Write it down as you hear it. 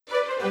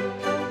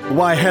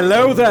Why,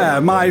 hello there,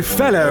 my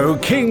fellow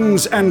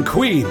kings and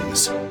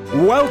queens.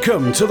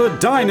 Welcome to the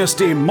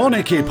Dynasty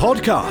Monarchy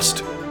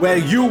podcast, where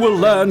you will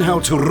learn how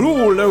to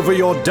rule over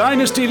your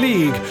Dynasty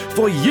League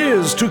for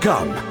years to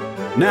come.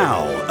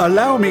 Now,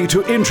 allow me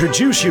to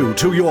introduce you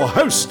to your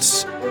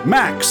hosts,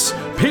 Max,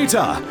 Peter,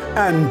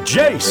 and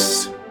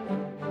Jace.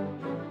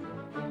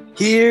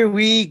 Here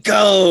we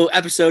go,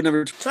 episode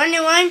number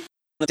 21,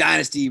 the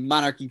Dynasty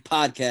Monarchy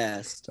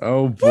podcast.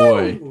 Oh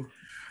boy, Woo!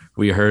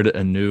 We heard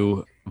a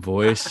new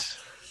voice,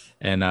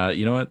 and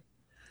you know what?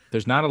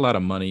 There's not a lot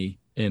of money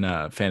in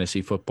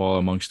fantasy football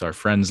amongst our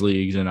friends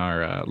leagues and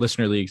our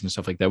listener leagues and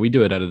stuff like that. We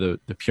do it out of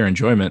the pure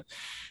enjoyment,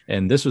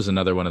 and this was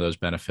another one of those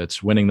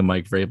benefits. Winning the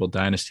Mike Vrabel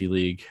Dynasty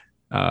League,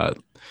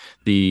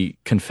 the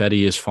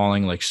confetti is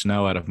falling like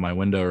snow out of my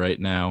window right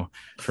now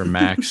for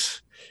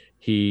Max.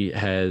 He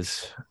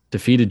has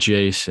defeated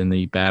Jace in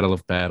the Battle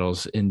of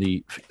Battles in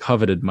the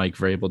coveted Mike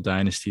Vrabel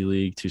Dynasty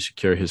League to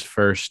secure his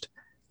first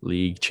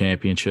league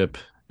championship.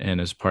 And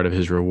as part of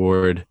his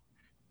reward,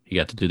 he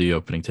got to do the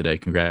opening today.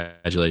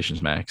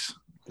 Congratulations, Max.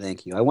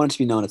 Thank you. I want it to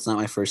be known it's not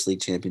my first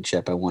league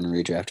championship. I won a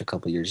redraft a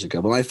couple years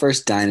ago, but my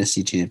first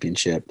Dynasty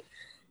championship.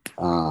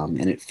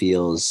 And it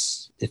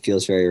feels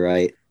very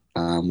right.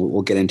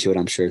 We'll get into it,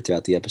 I'm sure,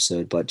 throughout the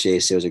episode. But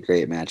Jace, it was a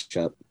great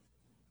matchup.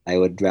 I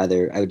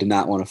did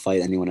not want to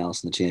fight anyone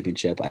else in the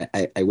championship.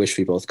 I wish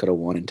we both could have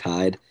won and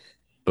tied.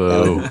 Boo. That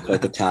would be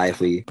quite the tie if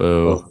we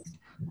both.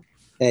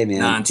 Hey, man,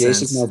 Nonsense.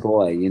 Jace is my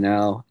boy,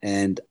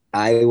 and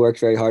I worked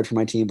very hard for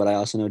my team, but I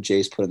also know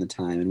Jace put in the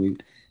time.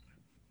 And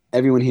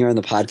everyone here on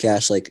the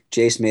podcast, like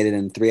Jace made it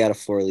in 3 out of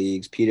 4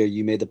 leagues. Peter,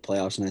 you made the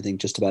playoffs in I think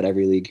just about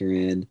every league you're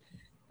in.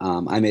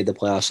 I made the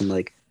playoffs in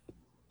like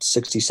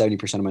 60,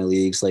 70% of my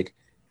leagues. Like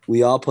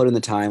we all put in the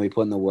time, we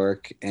put in the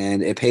work,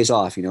 and it pays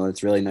off,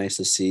 It's really nice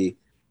to see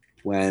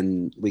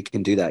when we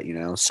can do that,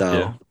 So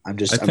Yeah. I'm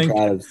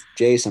proud of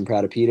Jace. I'm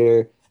proud of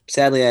Peter.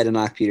 Sadly, I had to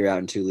knock Peter out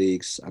in 2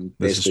 leagues.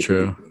 This is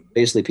true.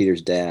 Basically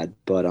Peter's dad,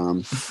 but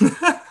I'm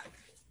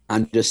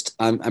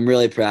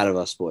really proud of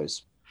us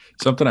boys.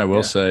 Something I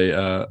will say,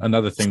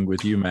 another thing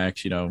with you,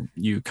 Max,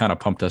 you kind of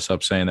pumped us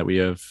up saying that we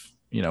have,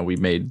 we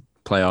made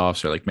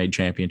playoffs or like made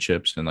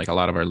championships in like a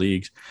lot of our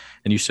leagues.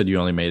 And you said you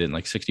only made it in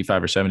like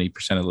 65 or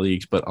 70% of the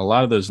leagues, but a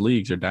lot of those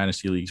leagues are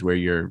dynasty leagues where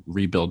you're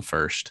rebuild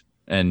first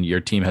and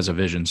your team has a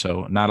vision.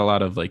 So not a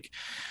lot of like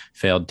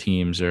failed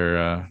teams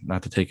or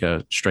not to take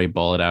a straight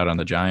bullet out on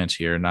the Giants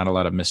here. Not a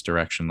lot of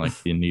misdirection like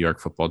the New York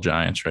Football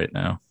Giants right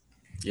now.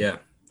 Yeah,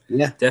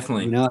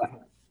 Definitely.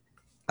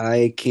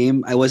 I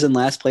was in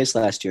last place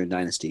last year in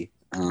Dynasty.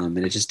 And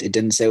it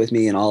didn't stay with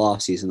me in all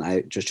off season.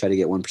 I just try to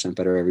get 1%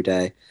 better every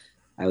day.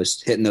 I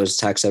was hitting those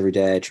texts every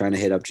day, trying to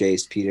hit up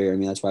Jace, Peter. I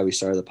mean, that's why we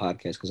started the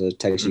podcast, because I was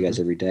texting you guys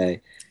every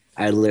day.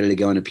 I'd literally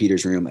go into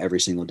Peter's room every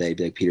single day,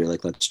 be like, Peter,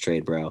 like, let's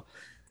trade, bro.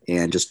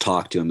 And just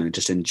talk to him and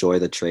just enjoy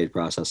the trade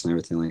process and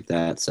everything like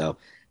that. So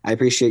I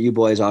appreciate you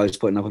boys always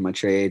putting up with my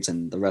trades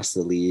and the rest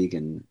of the league.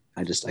 And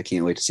I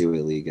can't wait to see where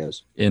the league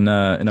goes. In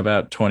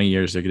about 20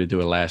 years, they're going to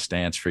do a last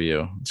dance for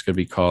you. It's going to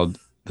be called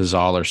the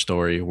Zoller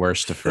story,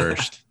 worst to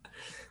first.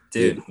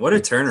 dude, what a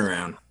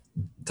turnaround.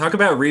 Talk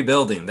about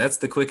rebuilding. That's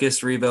the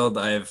quickest rebuild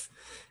I've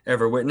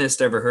ever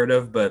witnessed, ever heard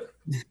of. But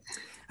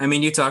I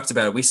mean, you talked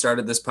about it. We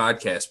started this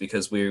podcast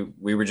because we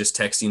were just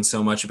texting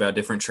so much about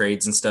different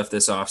trades and stuff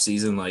this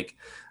offseason. Like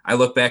I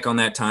look back on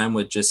that time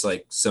with just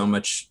like so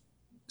much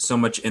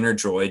inner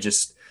joy,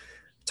 just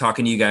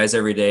talking to you guys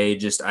every day.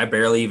 Just, I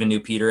barely even knew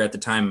Peter at the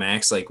time,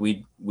 Max. Like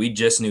we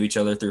just knew each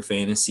other through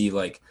fantasy.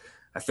 Like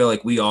I feel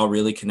like we all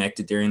really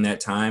connected during that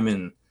time.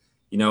 And,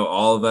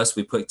 all of us,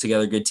 we put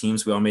together good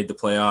teams. We all made the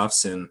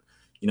playoffs and,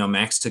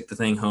 Max took the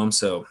thing home.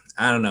 So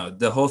I don't know,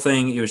 the whole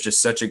thing, it was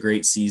just such a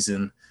great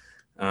season.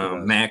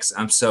 Max,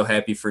 I'm so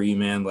happy for you,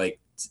 man. Like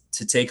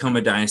to take home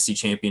a Dynasty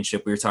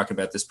championship. We were talking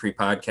about this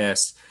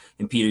pre-podcast,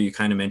 and Peter, you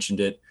kind of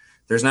mentioned it.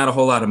 There's not a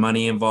whole lot of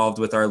money involved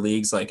with our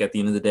leagues. Like at the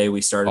end of the day,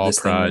 we started All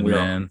this pride, thing.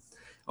 man.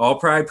 All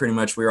pride, pretty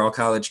much. We were all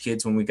college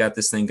kids when we got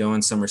this thing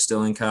going. Some are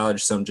still in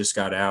college. Some just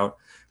got out.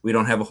 We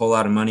don't have a whole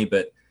lot of money,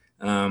 but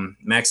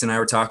Max and I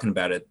were talking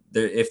about it.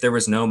 If there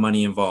was no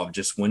money involved,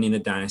 just winning a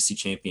Dynasty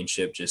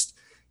championship, just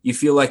you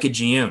feel like a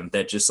GM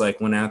that just like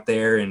went out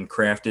there and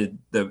crafted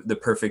the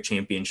perfect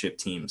championship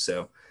team.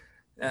 So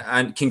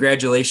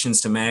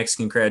congratulations to Max.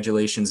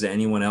 Congratulations to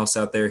anyone else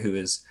out there who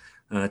is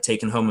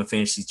taking home a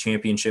fantasy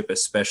championship,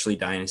 especially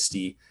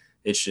Dynasty.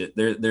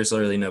 There's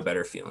literally no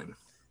better feeling.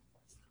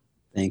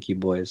 Thank you,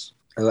 boys.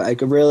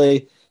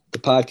 The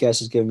podcast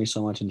has given me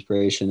so much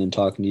inspiration, and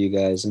talking to you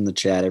guys in the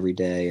chat every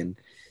day and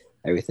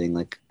everything.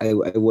 Like I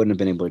wouldn't have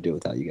been able to do it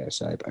without you guys.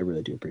 So I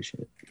really do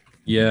appreciate it.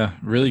 Yeah,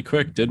 really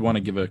quick. Did want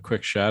to give a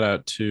quick shout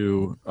out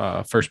to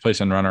first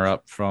place and runner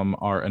up from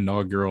our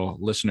inaugural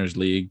Listeners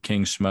League,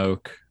 King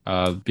Smoke,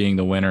 being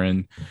the winner,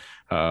 and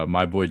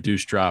my boy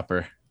Deuce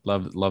Dropper.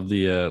 Love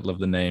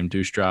the name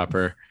Deuce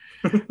Dropper.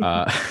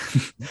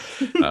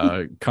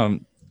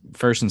 Come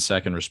first and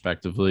second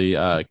respectively.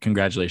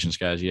 Congratulations,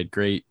 guys. You had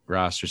great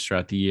rosters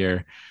throughout the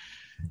year.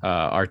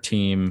 Our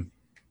team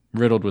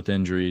riddled with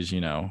injuries.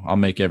 I'll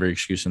make every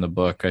excuse in the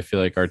book. I feel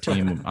like our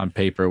team on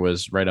paper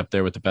was right up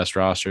there with the best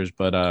rosters,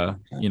 but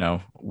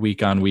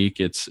week on week,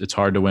 it's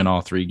hard to win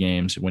all 3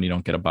 games when you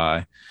don't get a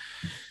bye.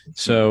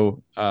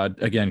 So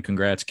again,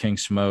 congrats King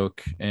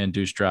Smoke and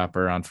Deuce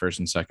Dropper on first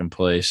and second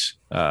place.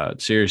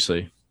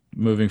 Seriously,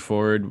 moving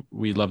forward,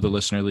 we love the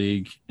Listener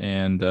League,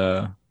 and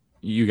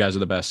you guys are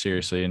the best,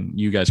 seriously, and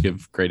you guys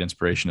give great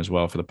inspiration as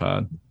well for the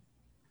pod.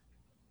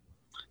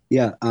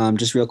 Yeah,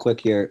 just real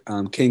quick here,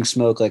 King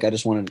Smoke, I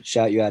just wanted to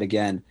shout you out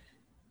again.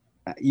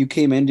 You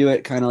came into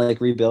it kind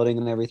of rebuilding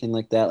and everything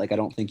like that. I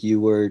don't think you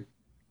were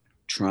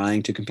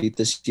trying to compete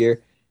this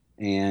year.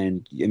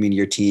 And I mean,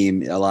 your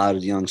team, a lot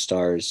of young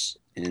stars,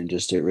 and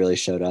just it really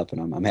showed up.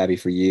 And I'm happy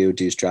for you,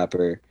 Deuce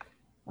Dropper,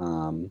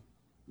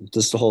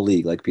 just the whole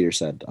league, like Peter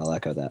said. I'll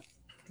echo that.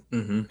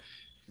 Mm-hmm.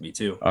 Me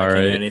too. All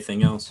right.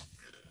 Anything else?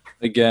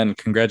 Again,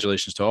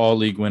 congratulations to all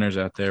league winners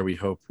out there. We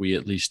hope we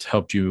at least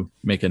helped you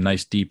make a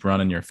nice deep run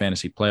in your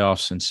fantasy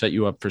playoffs and set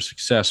you up for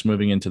success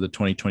moving into the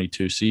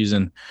 2022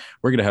 season.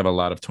 We're going to have a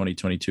lot of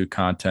 2022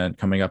 content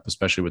coming up,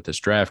 especially with this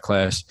draft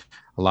class.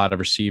 A lot of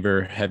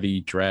receiver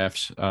heavy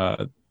drafts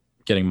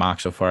getting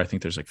mocked so far. I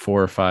think there's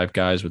 4 or 5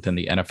 guys within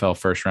the NFL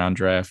first round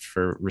draft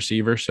for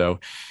receiver.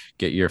 So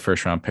get your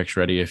first round picks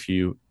ready if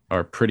you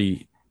are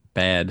pretty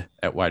bad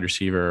at wide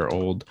receiver or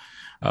old.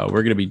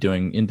 We're going to be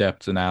doing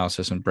in-depth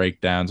analysis and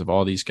breakdowns of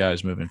all these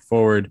guys moving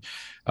forward.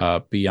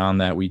 Beyond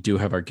that, we do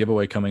have our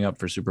giveaway coming up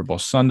for Super Bowl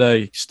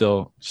Sunday.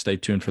 Still stay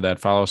tuned for that.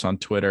 Follow us on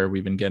Twitter.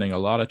 We've been getting a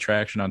lot of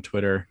traction on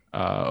Twitter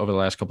over the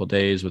last couple of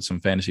days with some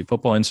fantasy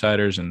football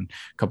insiders and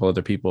a couple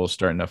other people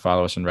starting to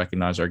follow us and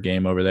recognize our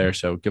game over there.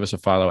 So give us a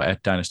follow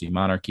at Dynasty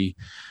Monarchy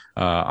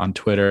on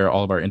Twitter.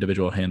 All of our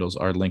individual handles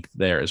are linked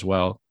there as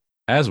well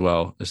as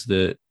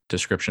the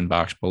description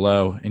box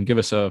below, and give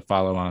us a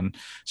follow on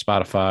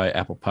Spotify,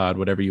 Apple Pod,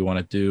 whatever you want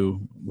to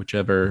do,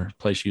 whichever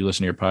place you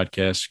listen to your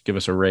podcast. Give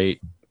us a rate.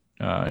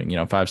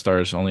 5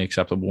 stars, only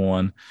acceptable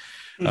one.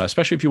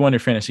 Especially if you won your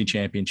fantasy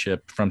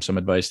championship from some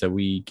advice that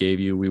we gave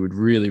you, we would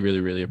really, really,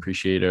 really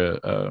appreciate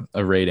a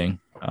rating.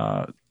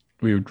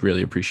 We would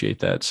really appreciate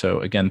that. So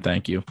again,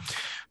 thank you.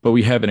 But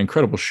we have an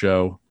incredible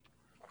show.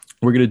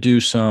 We're going to do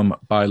some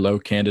buy low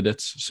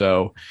candidates.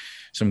 So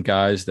some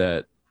guys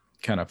that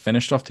kind of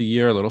finished off the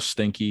year a little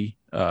stinky,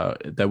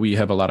 that we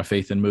have a lot of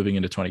faith in moving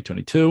into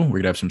 2022. We're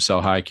going to have some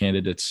sell high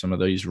candidates. Some of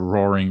these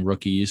roaring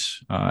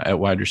rookies at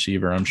wide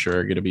receiver, I'm sure,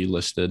 are going to be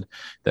listed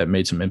that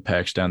made some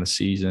impacts down the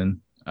season,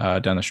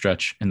 down the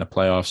stretch in the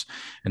playoffs.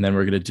 And then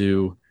we're going to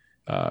do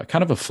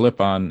kind of a flip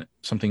on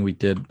something we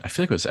did. I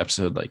feel like it was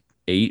episode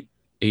 8,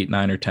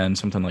 9, or 10,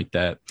 something like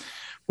that,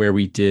 where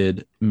we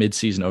did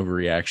mid-season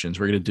overreactions.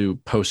 We're going to do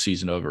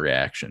postseason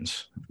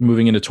overreactions.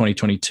 Moving into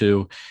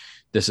 2022,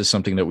 this is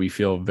something that we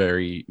feel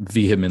very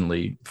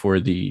vehemently for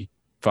the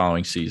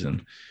following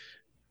season.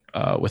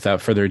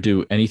 Without further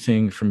ado,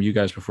 anything from you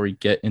guys before we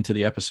get into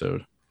the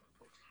episode?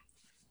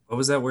 What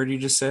was that word you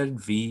just said?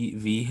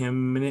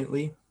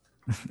 Vehemently?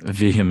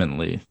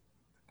 Vehemently.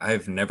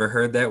 I've never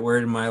heard that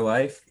word in my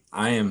life.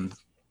 I am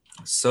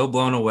so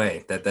blown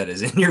away that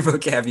is in your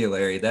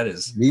vocabulary. That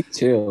is. Me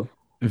too.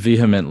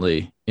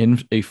 Vehemently,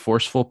 in a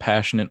forceful,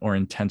 passionate, or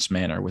intense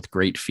manner with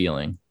great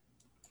feeling.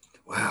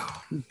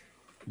 Wow.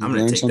 I'm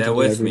going to take that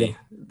with me.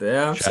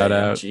 Yeah, shout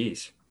out.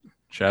 Jeez.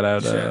 Shout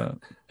out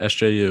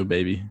SJU,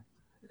 baby.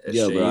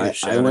 Yo, bro,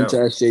 I went to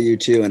SJU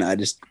too, and I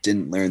just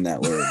didn't learn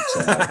that word.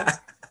 So.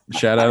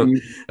 Shout out.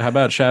 How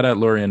about shout out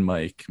Lori and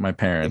Mike, my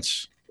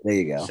parents. There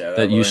you go.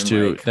 That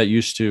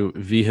used to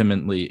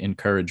vehemently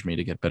encourage me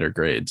to get better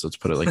grades. Let's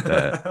put it like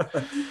that.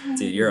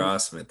 Dude, you're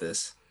awesome at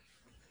this.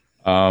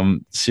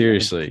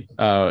 Seriously.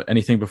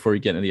 Anything before we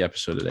get into the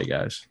episode today,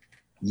 guys?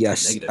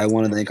 Yes, Negative. I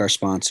want to thank our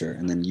sponsor,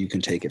 and then you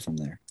can take it from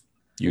there.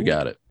 You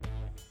got it.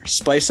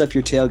 Spice up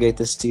your tailgate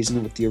this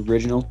season with the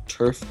original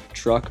Turf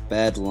Truck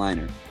Bed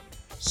Liner.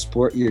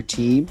 Sport your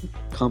team,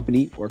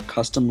 company, or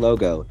custom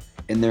logo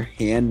in their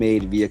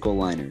handmade vehicle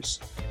liners.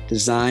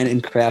 Designed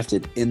and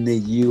crafted in the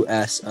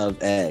US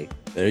of A.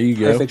 There you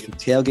go. Perfect for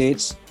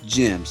tailgates,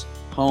 gyms,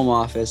 home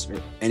office,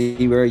 or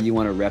anywhere you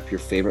want to rep your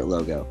favorite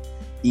logo.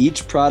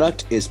 Each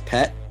product is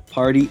pet,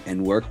 party,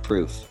 and work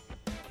proof.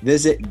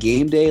 Visit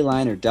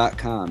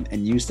GameDayLiner.com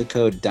and use the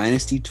code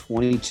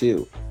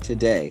Dynasty22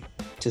 today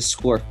to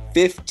score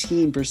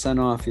 15%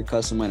 off your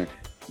custom liner.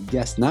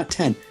 Yes, not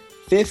 10,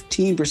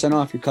 15%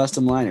 off your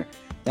custom liner.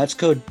 That's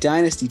code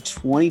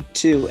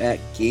Dynasty22 at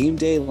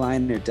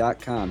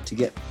GameDayLiner.com to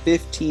get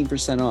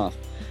 15% off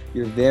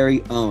your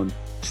very own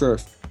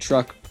Turf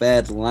Truck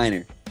Bed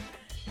Liner.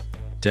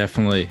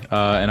 Definitely.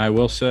 And I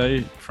will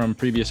say from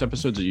previous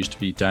episodes, it used to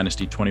be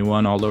Dynasty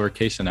 21 all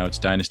lowercase, and now it's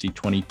Dynasty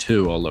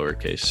 22 all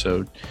lowercase.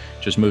 So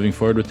just moving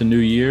forward with the new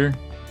year,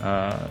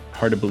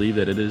 hard to believe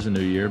that it is a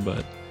new year,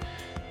 but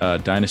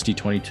Dynasty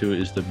 22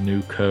 is the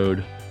new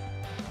code.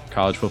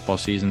 College football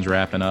season's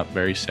wrapping up.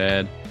 Very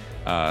sad.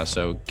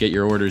 So get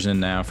your orders in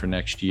now for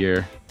next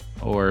year,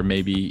 or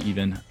maybe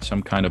even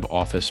some kind of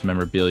office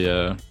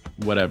memorabilia,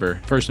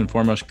 whatever. First and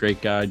foremost,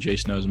 great guy.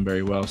 Jace knows him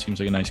very well. Seems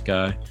like a nice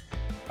guy.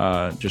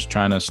 just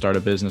trying to start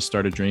a business,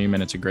 start a dream,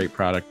 and it's a great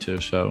product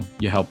too. So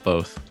you help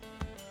both.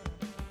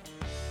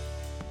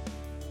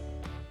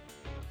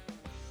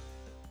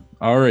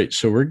 All right,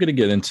 so we're going to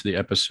get into the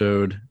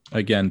episode.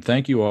 Again,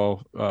 thank you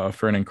all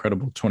for an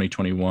incredible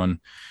 2021.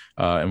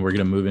 And we're going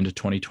to move into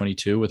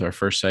 2022 with our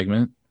first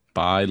segment,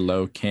 Buy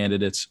Low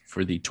Candidates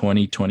for the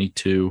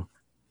 2022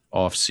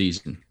 off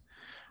season.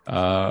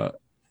 I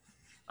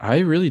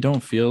really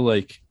don't feel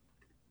like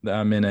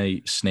I'm in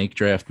a snake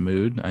draft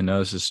mood. I know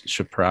this is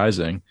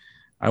surprising.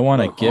 I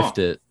want to gift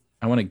it.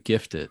 I want to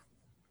gift it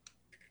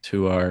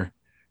to our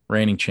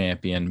reigning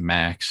champion,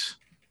 Max.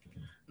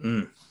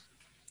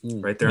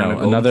 Right there on a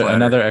gold platter.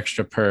 Another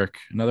extra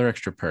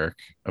perk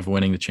of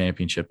winning the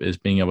championship is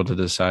being able to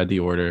decide the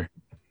order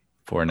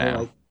for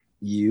now.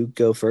 You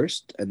go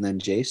first, and then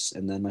Jace,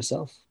 and then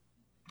myself.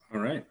 All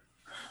right.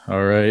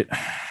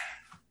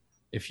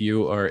 If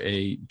you are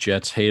a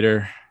Jets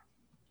hater,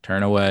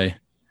 turn away.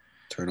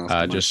 Turn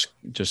off.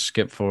 Just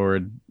skip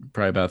forward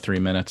probably about 3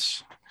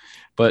 minutes.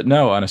 But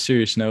no, on a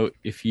serious note,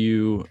 if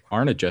you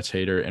aren't a Jets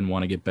hater and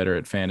want to get better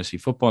at fantasy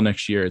football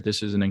next year,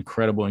 this is an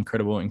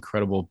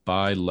incredible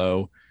buy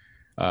low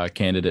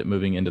candidate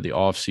moving into the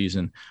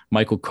offseason.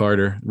 Michael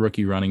Carter,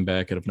 rookie running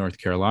back out of North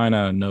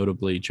Carolina,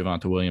 notably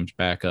Javonte Williams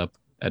backup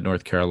at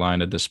North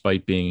Carolina,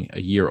 despite being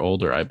a year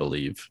older, I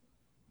believe.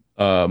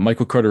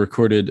 Michael Carter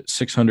recorded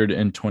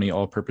 620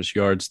 all-purpose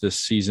yards this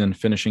season,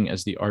 finishing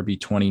as the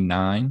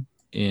RB29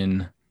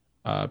 in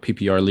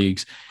PPR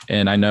leagues.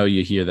 And I know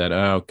you hear that,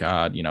 oh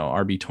God,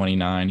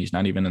 RB29, he's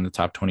not even in the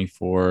top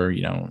 24,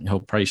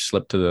 he'll probably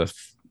slip to the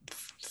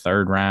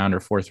third round or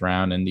fourth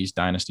round in these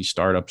dynasty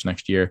startups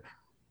next year.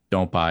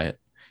 Don't buy it.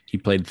 He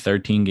played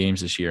 13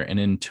 games this year, and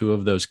in 2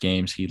 of those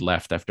games, he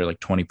left after like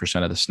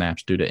 20% of the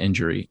snaps due to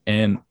injury.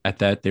 And at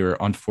that, they were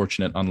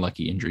unfortunate,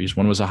 unlucky injuries.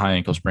 One was a high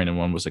ankle sprain and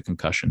one was a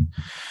concussion.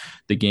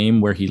 The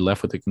game where he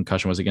left with the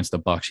concussion was against the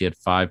Bucs. He had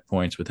 5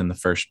 points within the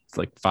first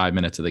 5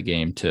 minutes of the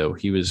game too.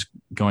 He was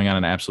going on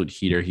an absolute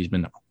heater. He's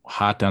been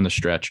hot down the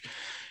stretch.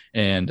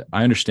 And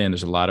I understand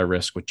there's a lot of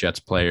risk with Jets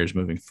players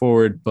moving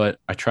forward, but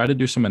I try to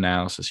do some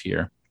analysis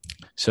here.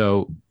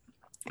 So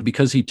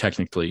because he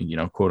technically,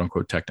 quote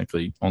unquote,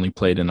 technically only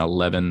played in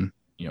 11,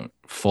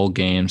 full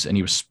games, and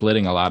he was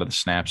splitting a lot of the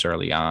snaps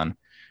early on,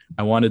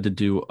 I wanted to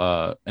do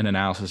an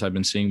analysis I've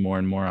been seeing more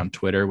and more on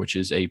Twitter, which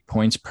is a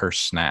points per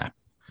snap,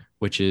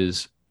 which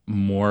is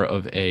more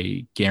of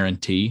a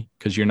guarantee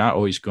because you're not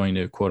always going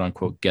to, quote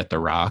unquote, get the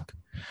rock.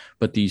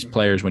 But these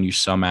players, when you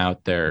sum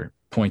out their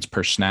points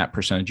per snap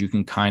percentage, you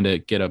can kind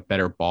of get a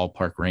better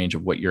ballpark range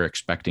of what you're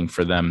expecting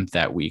for them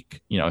that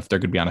week. If they're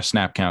going to be on a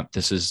snap count,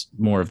 this is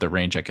more of the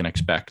range I can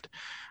expect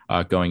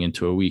going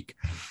into a week.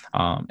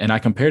 And I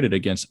compared it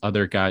against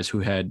other guys who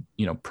had,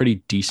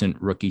 pretty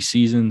decent rookie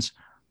seasons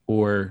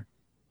or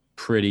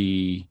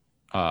pretty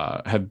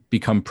have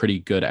become pretty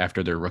good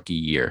after their rookie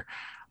year.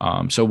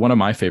 So one of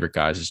my favorite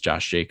guys is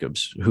Josh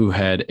Jacobs, who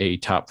had a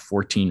top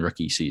 14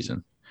 rookie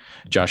season.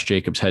 Josh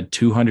Jacobs had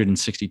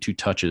 262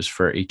 touches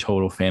for a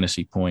total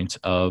fantasy points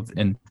of,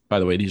 and by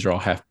the way, these are all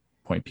half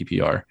point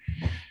PPR,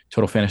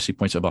 total fantasy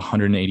points of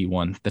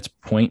 181. That's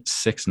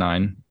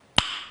 0.69.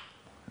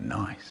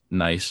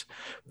 Nice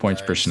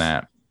points per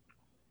snap.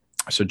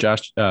 So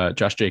Josh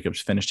Jacobs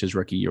finished his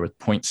rookie year with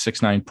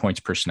 0.69 points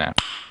per snap.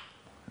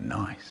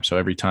 Nice. So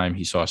every time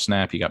he saw a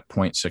snap, he got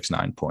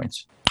 0.69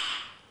 points.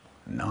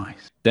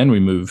 Nice. Then we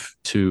move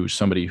to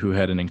somebody who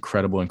had an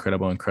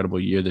incredible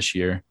year this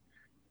year,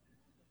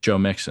 Joe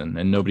Mixon,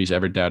 and nobody's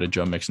ever doubted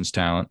Joe Mixon's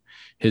talent.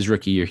 His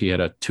rookie year, he had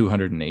a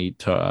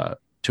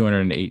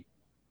 208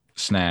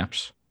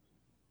 snaps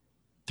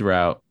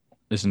throughout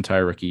his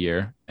entire rookie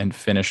year and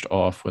finished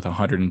off with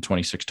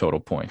 126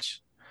 total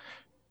points,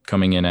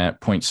 coming in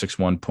at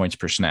 0.61 points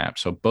per snap.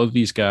 So both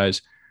these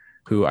guys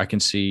who I can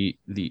see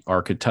the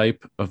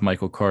archetype of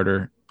Michael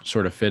Carter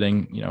sort of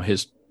fitting,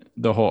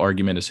 the whole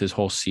argument is his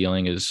whole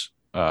ceiling is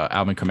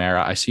Alvin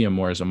Kamara. I see him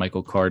more as a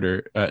Michael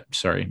Carter,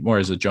 more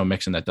as a Joe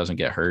Mixon that doesn't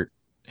get hurt.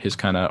 His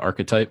kind of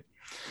archetype.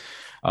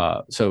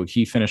 So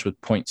he finished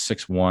with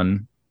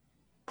 0.61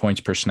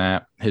 points per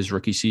snap his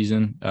rookie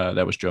season.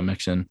 That was Joe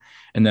Mixon.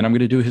 And then I'm going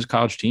to do his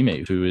college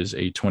teammate, who is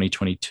a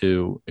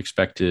 2022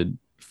 expected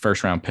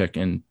first round pick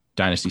in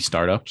dynasty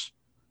startups.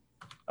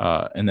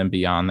 And then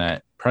beyond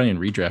that, probably in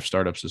redraft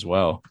startups as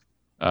well.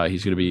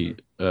 He's going to be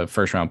a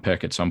first round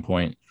pick at some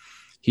point.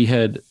 He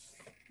had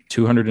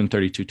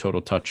 232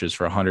 total touches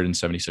for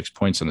 176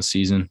 points on the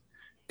season,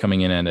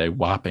 coming in at a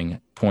whopping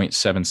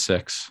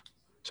 0.76.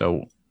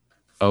 So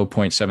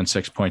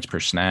 0.76 points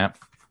per snap.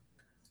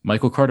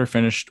 Michael Carter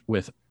finished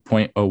with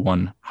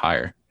 0.01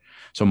 higher.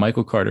 So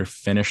Michael Carter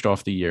finished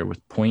off the year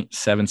with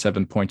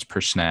 0.77 points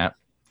per snap,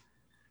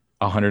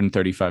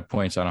 135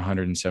 points on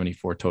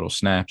 174 total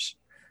snaps.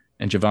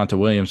 And Javonte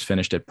Williams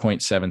finished at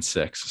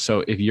 0.76.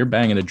 So if you're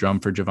banging the drum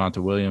for Javonte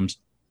Williams,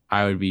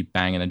 I would be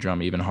banging the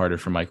drum even harder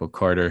for Michael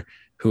Carter,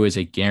 who is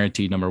a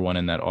guaranteed number one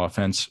in that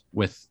offense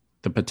with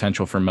the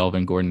potential for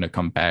Melvin Gordon to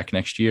come back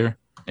next year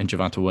and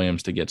Javonte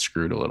Williams to get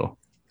screwed a little.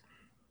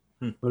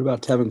 What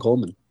about Tevin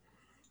Coleman?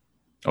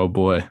 Oh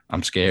boy,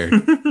 I'm scared.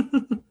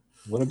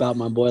 What about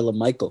my boy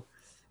LaMichael?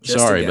 Just a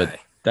Sorry, guy. but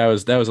that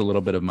was a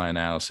little bit of my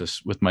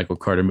analysis with Michael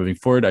Carter moving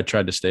forward. I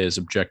tried to stay as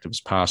objective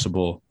as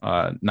possible,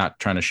 not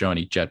trying to show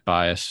any jet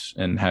bias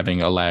and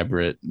having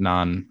elaborate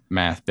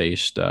non-math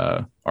based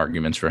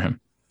arguments for him.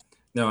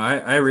 No,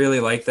 I really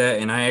like that.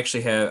 And I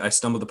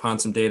stumbled upon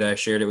some data. I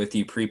shared it with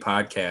you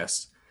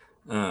pre-podcast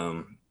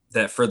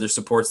that further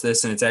supports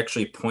this. And it's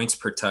actually points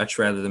per touch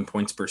rather than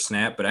points per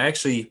snap. But I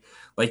actually,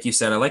 like you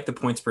said, I like the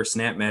points per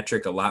snap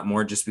metric a lot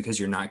more just because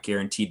you're not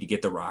guaranteed to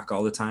get the rock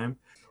all the time.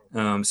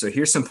 So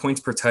here's some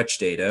points per touch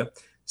data.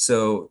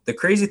 So the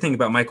crazy thing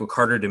about Michael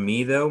Carter to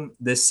me, though,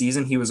 this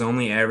season, he was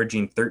only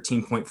averaging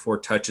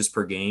 13.4 touches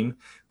per game,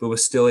 but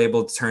was still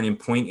able to turn in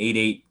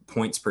 0.88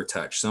 points per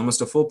touch. So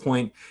almost a full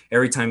point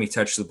every time he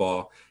touched the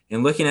ball.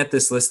 And looking at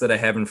this list that I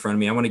have in front of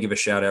me, I want to give a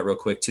shout out real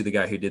quick to the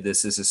guy who did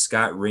this. This is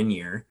Scott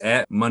Rinier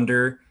at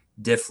Munder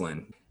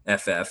Difflin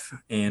FF.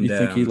 And you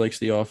think he likes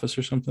The Office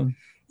or something?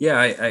 Yeah,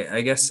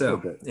 I guess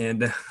so.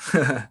 And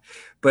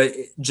but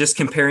just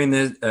comparing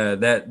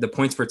the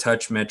points per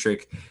touch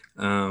metric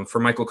for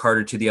Michael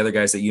Carter to the other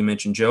guys that you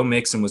mentioned, Joe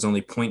Mixon was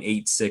only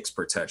 0.86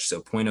 per touch,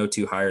 so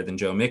 0.02 higher than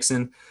Joe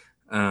Mixon.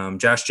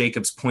 Josh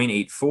Jacobs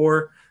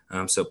 0.84,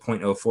 so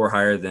 0.04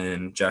 higher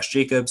than Josh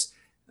Jacobs.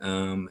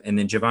 And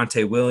then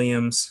Javonte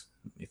Williams,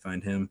 let me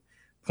find him,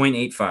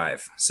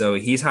 0.85. So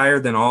he's higher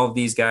than all of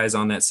these guys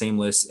on that same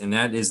list, and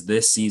that is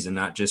this season,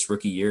 not just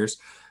rookie years.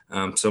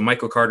 So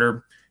Michael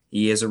Carter,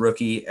 he is a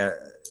rookie.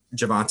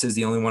 Javonte is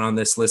the only one on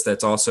this list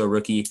that's also a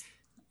rookie.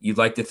 You'd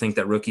like to think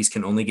that rookies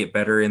can only get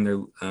better in their,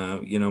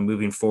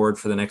 moving forward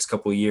for the next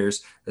couple of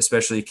years,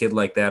 especially a kid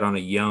like that on a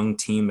young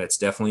team that's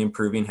definitely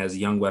improving, has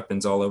young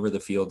weapons all over the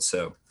field.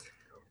 So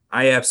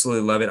I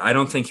absolutely love it. I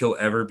don't think he'll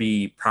ever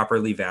be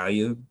properly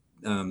valued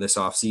this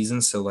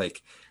offseason. So,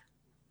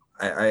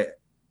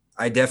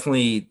 I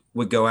definitely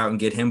would go out and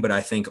get him, but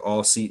I think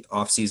all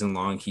off season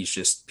long,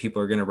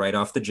 people are going to write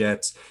off the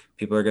Jets.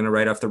 People are going to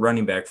write off the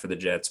running back for the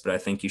Jets, but I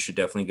think you should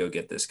definitely go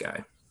get this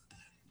guy.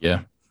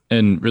 Yeah.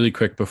 And really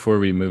quick before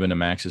we move into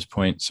Max's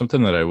point,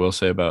 something that I will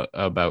say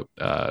about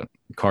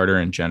Carter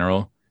in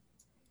general,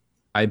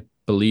 I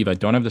believe, I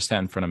don't have the stat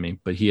in front of me,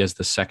 but he has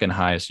the second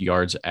highest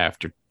yards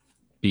after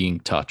being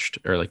touched,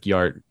 or like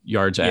yards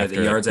after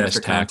the yards after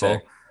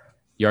tackle.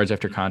 Yards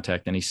after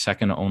contact, and he's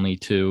second only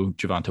to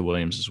Javonte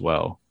Williams as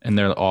well. And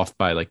they're off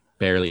by like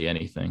barely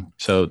anything.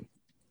 So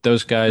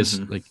those guys,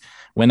 like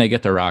when they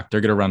get the rock,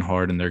 they're going to run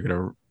hard and they're going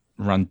to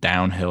run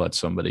downhill at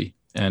somebody.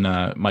 And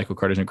Michael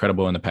Carter's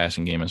incredible in the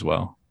passing game as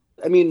well.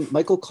 I mean,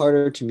 Michael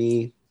Carter, to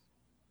me,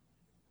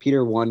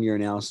 Peter, one, your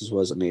analysis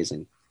was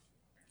amazing.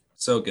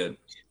 So good.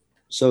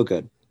 So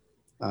good.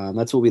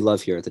 That's what we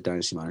love here at the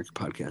Dynasty Monarchy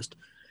podcast.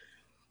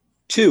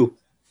 Two,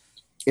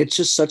 it's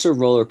just such a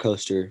roller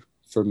coaster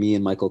for me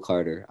and Michael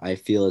Carter. I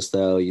feel as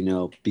though,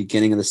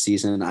 beginning of the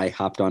season, I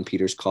hopped on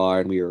Peter's car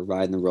and we were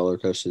riding the roller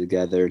coaster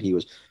together, and he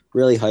was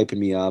really hyping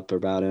me up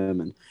about him.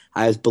 And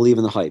I was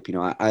believing the hype.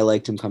 I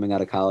liked him coming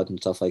out of college and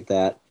stuff like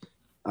that.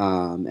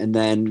 And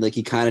then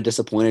he kind of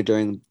disappointed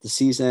during the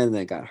season and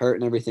then got hurt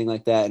and everything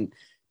like that. And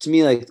to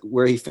me,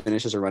 where he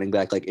finishes a running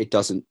back, it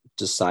doesn't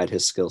decide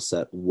his skill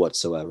set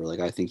whatsoever.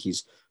 I think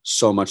he's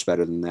so much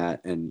better than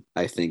that. And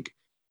I think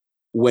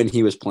when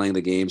he was playing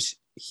the games,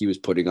 he was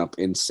putting up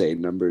insane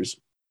numbers.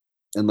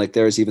 And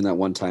there was even that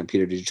one time,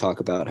 Peter, did you talk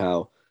about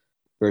how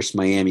versus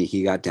Miami,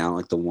 he got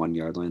down the 1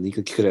 yard line? He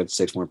could have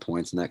 6 more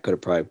points, and that could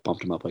have probably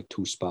bumped him up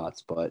 2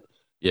 spots. But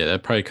yeah,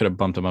 that probably could have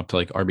bumped him up to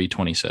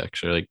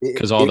RB26, or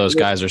because all those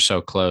guys are so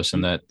close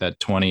in that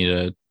 20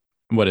 to,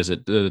 what is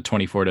it, the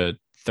 24 to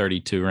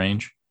 32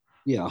 range.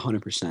 Yeah,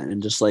 100%.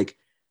 And just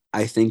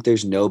I think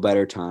there's no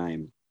better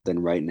time than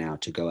right now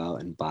to go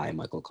out and buy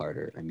Michael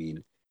Carter. I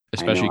mean,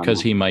 especially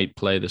because he might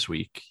play this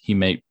week. He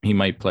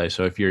might play.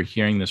 So if you're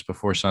hearing this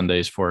before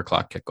Sunday's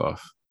 4:00 kickoff,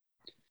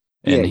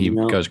 and he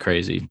goes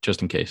crazy,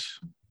 just in case.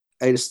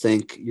 I just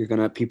think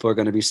people are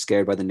gonna be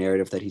scared by the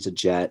narrative that he's a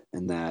Jet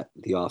and that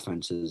the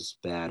offense is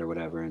bad or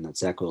whatever, and that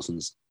Zach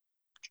Wilson's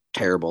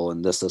terrible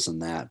and this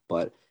and that.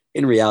 But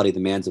in reality, the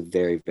man's a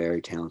very,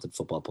 very talented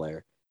football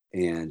player,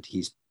 and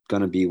he's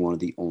gonna be one of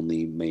the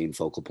only main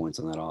focal points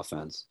on that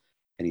offense.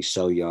 And he's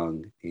so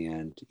young,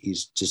 and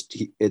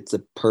it's a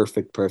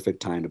perfect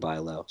time to buy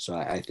low. So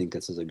I think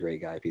this is a great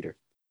guy, Peter.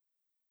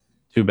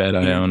 Too bad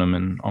I own him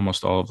in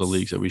almost all of the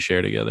leagues that we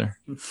share together.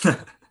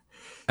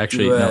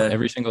 Actually, no,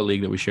 every single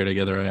league that we share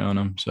together, I own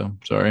him. So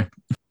sorry.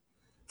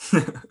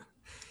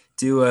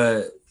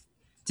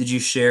 Did you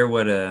share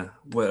what a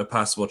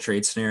possible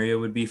trade scenario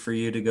would be for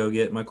you to go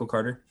get Michael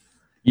Carter?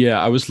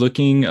 Yeah, I was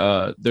looking.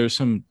 There's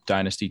some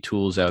dynasty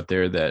tools out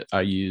there that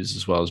I use,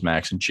 as well as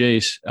Max and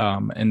Chase,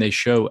 and they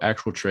show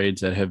actual trades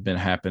that have been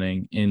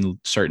happening in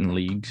certain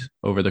leagues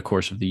over the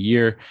course of the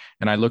year.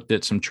 And I looked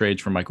at some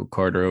trades for Michael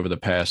Carter over the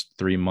past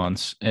 3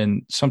 months,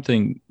 and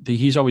something that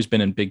he's always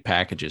been in big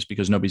packages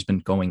because nobody's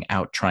been going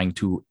out trying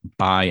to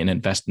buy and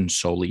invest in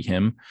solely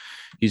him.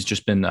 He's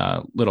just been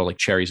little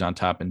cherries on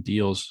top and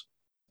deals.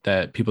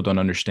 that people don't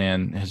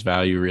understand his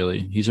value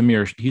really. He's a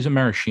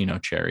maraschino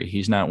cherry.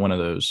 He's not one of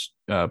those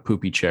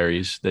poopy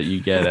cherries that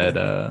you get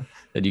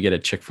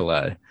at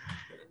Chick-fil-A.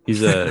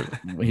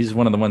 He's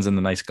one of the ones in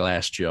the nice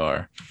glass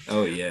jar.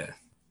 Oh yeah.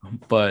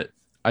 But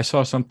I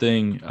saw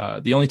something.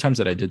 The only times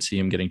that I did see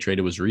him getting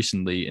traded was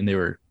recently, and they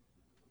were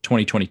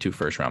 2022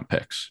 first round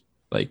picks.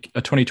 Like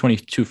a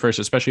 2022 first,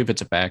 especially if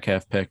it's a back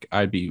half pick,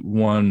 I'd be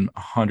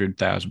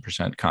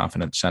 100,000%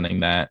 confident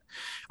sending that.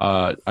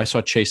 I saw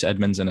Chase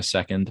Edmonds in a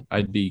second.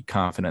 I'd be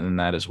confident in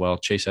that as well.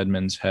 Chase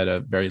Edmonds had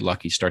a very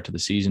lucky start to the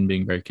season,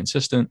 being very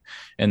consistent.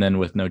 And then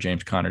with no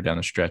James Conner down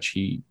the stretch,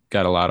 he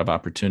got a lot of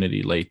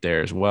opportunity late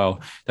there as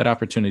well. That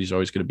opportunity is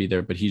always going to be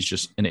there, but he's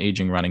just an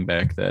aging running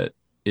back that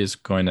is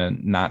going to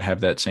not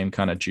have that same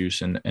kind of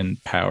juice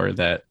and power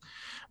that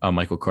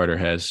Michael Carter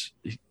has.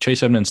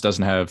 Chase Edmonds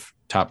doesn't have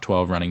top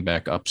 12 running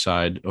back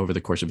upside over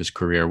the course of his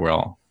career,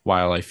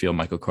 while I feel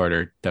Michael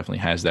Carter definitely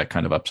has that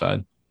kind of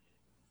upside.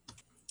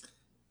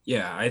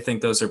 Yeah, I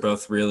think those are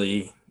both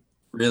really,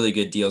 really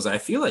good deals. I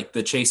feel like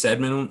the Chase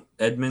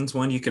Edmonds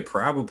one, you could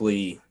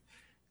probably,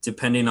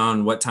 depending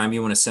on what time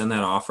you want to send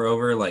that offer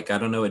over, like I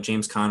don't know what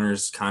James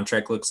Conner's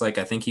contract looks like.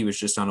 I think he was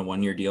just on a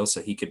 1-year deal,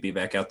 so he could be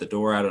back out the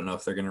door. I don't know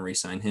if they're going to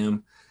re-sign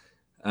him.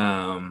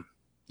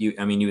 You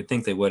would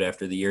think they would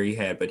after the year he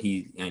had, but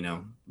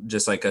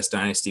just like us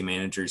dynasty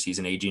managers, he's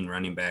an aging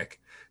running back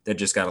that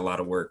just got a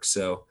lot of work.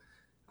 So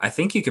I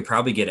think you could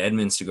probably get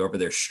Edmonds to go over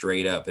there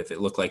straight up if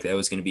it looked like that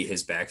was going to be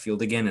his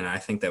backfield again. And I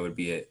think that would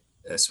be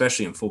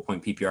especially in full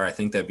point PPR. I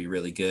think that'd be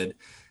really good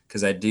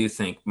because I do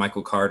think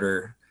Michael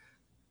Carter,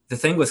 the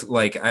thing with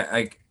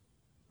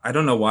I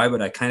don't know why,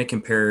 but I kind of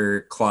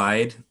compare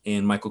Clyde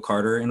and Michael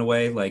Carter in a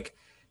way, like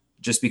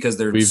just because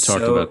we've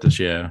talked about this.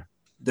 Yeah.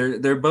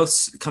 They're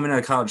both coming out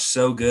of college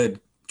so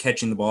good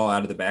catching the ball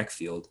out of the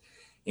backfield.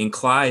 In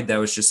Clyde, that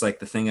was just like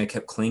the thing I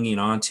kept clinging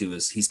on to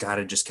is he's got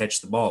to just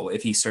catch the ball.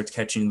 If he starts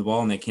catching the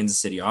ball in that Kansas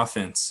City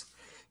offense,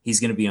 he's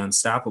going to be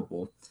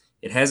unstoppable.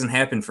 It hasn't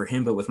happened for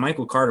him, but with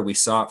Michael Carter, we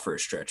saw it for a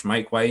stretch.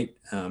 Mike White,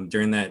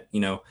 during that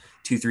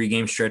 2-3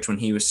 game stretch when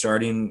he was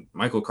starting,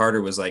 Michael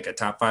Carter was like a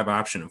top 5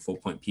 option in full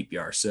point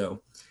PPR.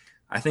 So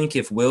I think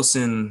if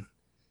Wilson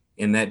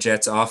and that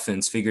Jets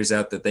offense figures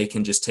out that they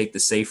can just take the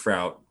safe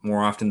route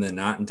more often than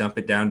not and dump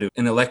it down to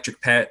an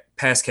electric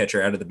pass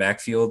catcher out of the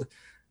backfield,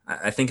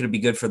 I think it'll be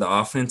good for the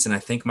offense. And I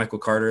think Michael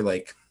Carter,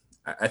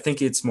 I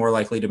think it's more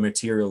likely to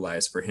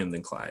materialize for him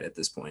than Clyde at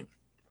this point.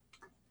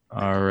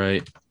 All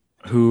right.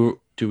 Who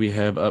do we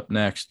have up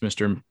next,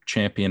 Mr.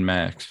 Champion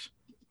Max?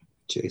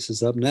 Chase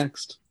is up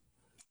next.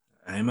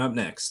 I'm up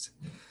next.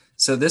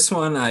 So this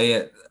one,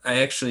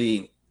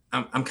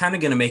 I'm kind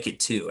of going to make it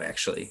 2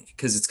 actually,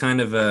 because it's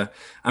kind of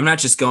I'm not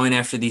just going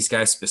after these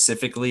guys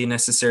specifically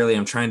necessarily.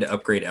 I'm trying to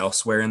upgrade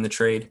elsewhere in the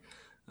trade.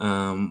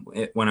 When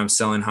I'm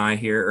selling high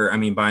here,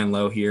 buying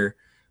low here,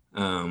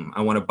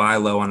 I want to buy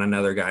low on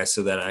another guy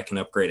so that I can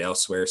upgrade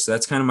elsewhere. So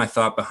that's kind of my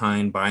thought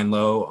behind buying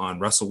low on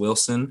Russell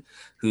Wilson,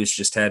 who's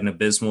just had an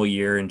abysmal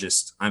year and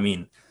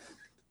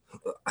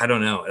I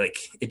don't know,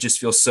 it just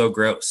feels so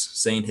gross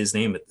saying his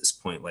name at this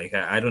point.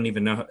 I don't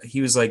even know.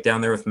 He was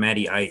down there with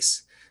Matty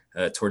Ice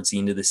towards the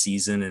end of the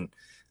season, and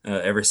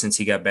ever since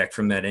he got back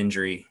from that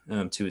injury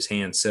to his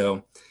hand.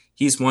 So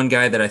he's one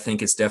guy that I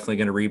think is definitely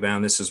going to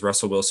rebound. This is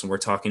Russell Wilson we're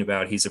talking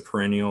about. He's a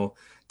perennial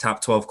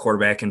top 12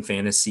 quarterback in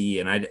fantasy,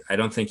 and I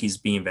don't think he's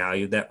being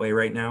valued that way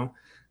right now.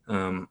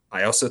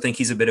 I also think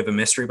he's a bit of a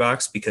mystery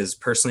box because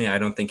personally I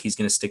don't think he's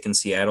going to stick in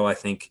Seattle. I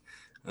think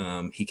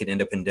he could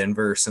end up in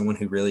Denver or someone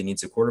who really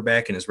needs a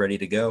quarterback and is ready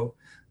to go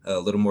a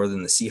little more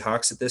than the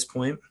Seahawks at this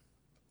point.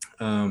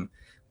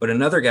 But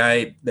another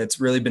guy that's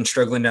really been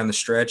struggling down the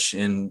stretch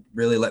and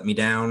really let me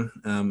down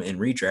in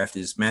redraft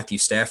is Matthew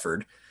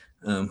Stafford,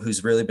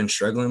 who's really been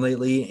struggling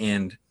lately.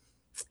 And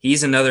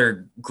he's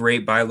another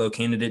great buy low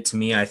candidate to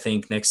me. I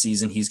think next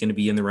season he's going to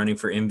be in the running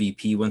for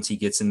MVP once he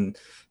gets in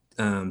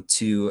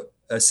to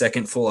a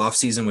second full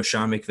offseason with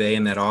Sean McVay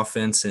in that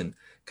offense and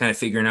kind of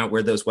figuring out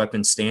where those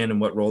weapons stand and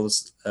what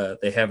roles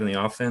they have in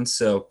the offense.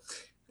 So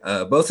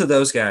both of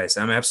those guys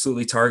I'm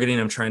absolutely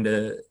targeting. I'm trying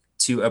to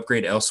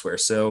upgrade elsewhere.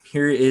 So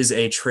here is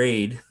a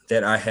trade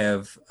that I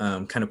have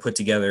kind of put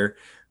together,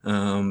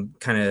 kind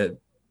of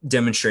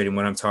demonstrating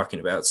what I'm talking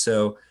about.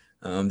 So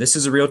this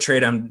is a real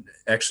trade I'm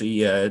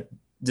actually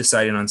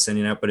deciding on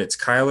sending out, but it's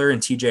Kyler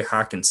and TJ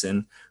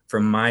Hawkinson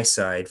from my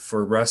side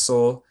for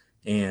Russell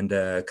and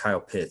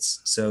Kyle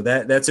Pitts. So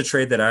that's a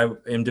trade that I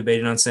am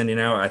debating on sending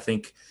out. I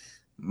think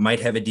might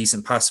have a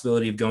decent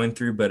possibility of going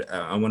through, but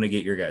I want to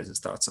get your guys'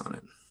 thoughts on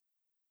it.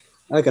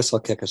 I guess I'll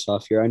kick us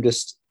off here.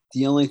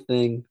 The only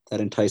thing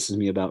that entices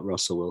me about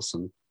Russell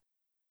Wilson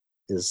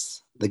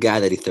is the guy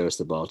that he throws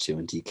the ball to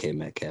in DK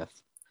Metcalf.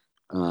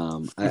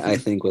 I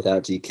think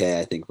without DK,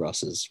 I think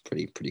Russ is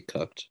pretty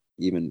cooked.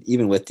 Even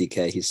with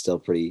DK, he's still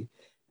pretty,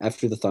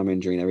 after the thumb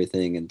injury and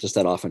everything, and just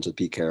that offense with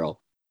Pete Carroll,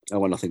 I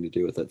want nothing to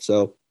do with it.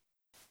 So,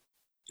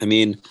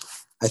 I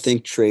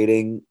think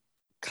trading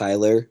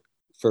Kyler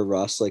for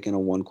Russ, in a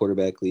 1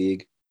 quarterback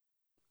league,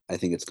 I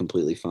think it's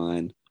completely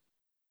fine.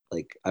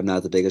 I'm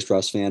not the biggest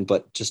Russ fan,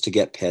 but just to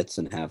get Pitts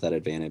and have that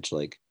advantage,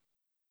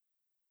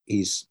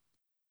 he's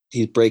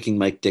breaking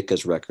Mike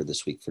Ditka's record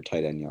this week for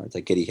tight end yards. I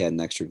get he had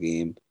an extra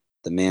game.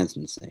 The man's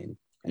insane.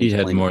 And He he's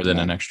had playing more with than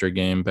Matt. an extra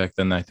game back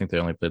then. I think they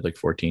only played like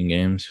 14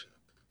 games.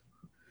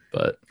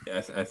 But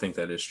yeah, I think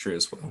that is true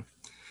as well.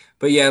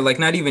 But yeah, like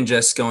not even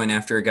just going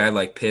after a guy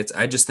like Pitts.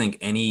 I just think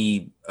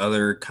any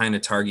other kind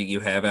of target you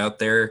have out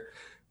there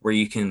where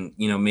you can,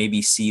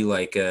 maybe see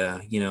like,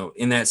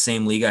 in that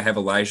same league, I have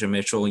Elijah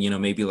Mitchell,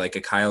 maybe like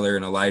a Kyler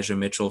and Elijah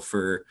Mitchell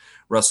for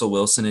Russell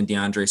Wilson and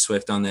DeAndre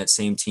Swift on that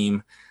same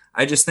team.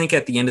 I just think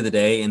at the end of the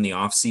day in the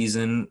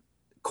offseason,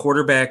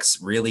 quarterbacks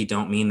really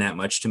don't mean that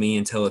much to me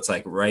until it's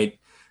like right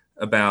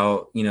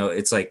about,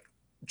 it's like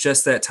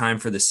just that time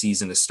for the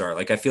season to start.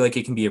 Like, I feel like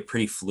it can be a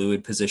pretty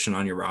fluid position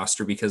on your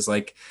roster because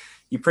like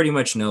you pretty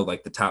much know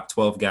like the top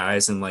 12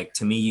 guys. And like,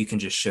 to me, you can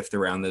just shift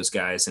around those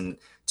guys and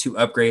to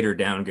upgrade or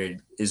downgrade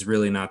is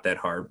really not that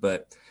hard.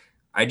 But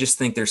I just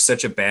think there's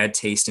such a bad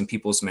taste in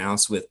people's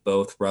mouths with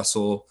both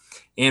Russell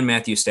and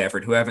Matthew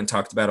Stafford, who I haven't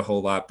talked about a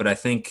whole lot, but I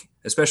think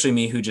especially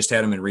me, who just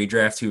had him in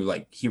redraft, who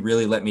like, he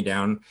really let me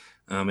down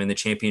in the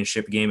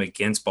championship game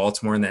against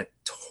Baltimore in that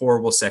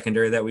horrible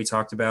secondary that we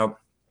talked about.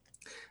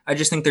 I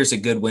just think there's a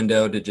good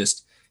window to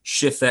just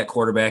shift that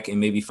quarterback and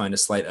maybe find a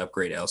slight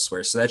upgrade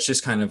elsewhere. So that's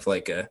just kind of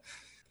like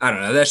I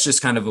don't know. That's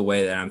just kind of a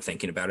way that I'm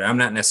thinking about it. I'm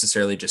not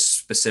necessarily just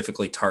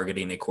specifically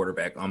targeting a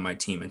quarterback on my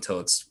team until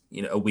it's,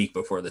 a week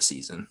before the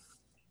season.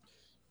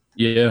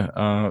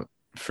 yeah,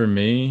 for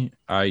me,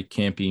 I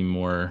can't be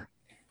more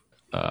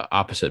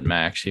opposite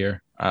Max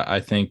here. I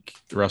think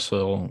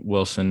Russell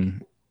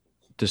Wilson,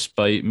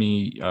 despite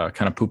me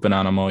kind of pooping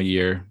on him all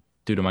year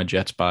due to my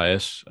Jets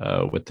bias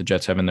with the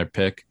Jets having their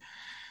pick,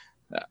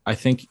 I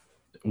think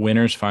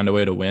winners find a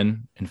way to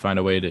win and find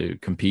a way to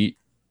compete.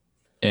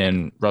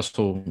 And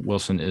Russell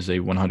Wilson is a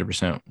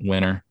 100%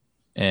 winner.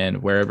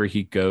 And wherever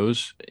he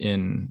goes,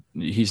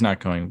 he's not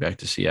going back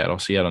to Seattle.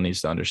 Seattle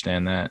needs to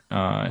understand that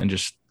and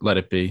just let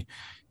it be.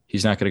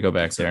 He's not going to go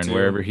back there. And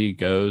wherever he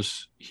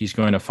goes, he's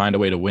going to find a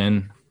way to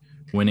win.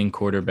 Winning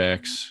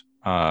quarterbacks,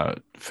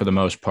 for the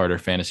most part, are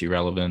fantasy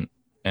relevant.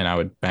 And I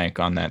would bank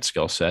on that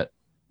skill set,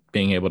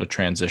 being able to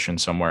transition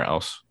somewhere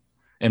else.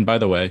 And by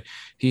the way,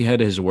 he had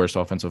his worst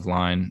offensive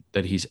line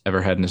that he's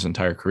ever had in his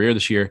entire career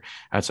this year,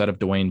 outside of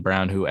Dwayne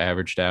Brown, who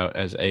averaged out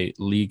as a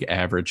league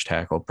average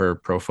tackle per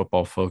Pro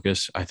Football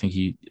Focus. I think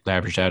he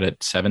averaged out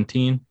at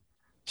 16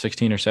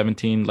 or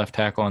 17 left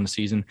tackle on the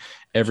season.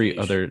 Every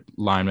other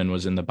lineman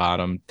was in the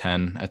bottom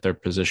 10 at their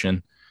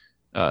position.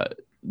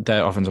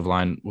 That offensive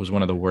line was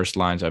one of the worst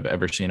lines I've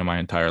ever seen in my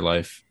entire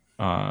life.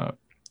 And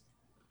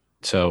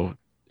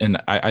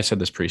I said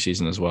this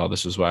preseason as well.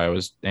 This is why I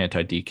was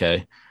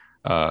anti-DK.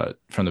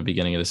 From the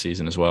beginning of the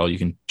season as well. You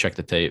can check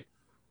the tape.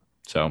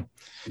 So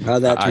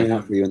how'd that turn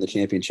out for you in the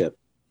championship?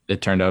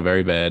 It turned out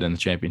very bad in the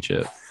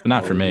championship.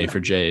 Not for me, for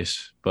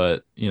Jace,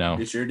 but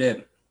It sure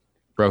did.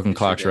 Broken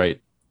clocks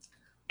right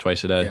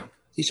twice a day. Yeah.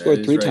 He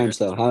scored 3 times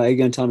though. How are you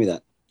going to tell me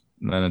that?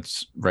 And then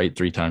it's right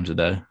 3 times a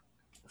day.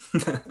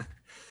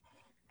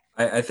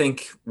 I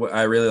think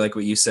I really like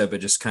what you said, but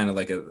just kind of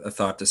like a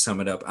thought to sum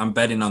it up. I'm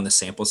betting on the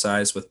sample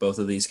size with both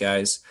of these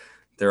guys.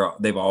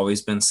 They've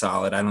always been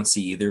solid. I don't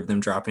see either of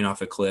them dropping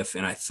off a cliff.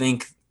 And I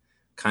think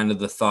kind of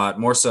the thought,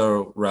 more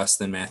so Russ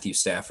than Matthew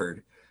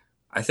Stafford,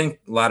 I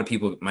think a lot of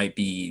people might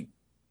be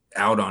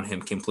out on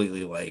him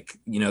completely. Like,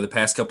 the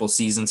past couple of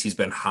seasons, he's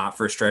been hot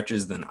for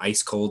stretches, then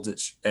ice cold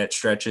at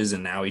stretches.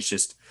 And now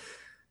he's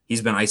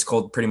been ice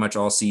cold pretty much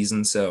all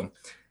season. So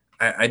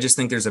I just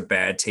think there's a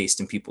bad taste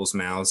in people's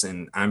mouths,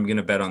 and I'm going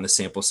to bet on the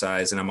sample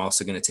size. And I'm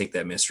also going to take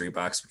that mystery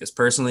box because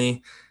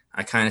personally,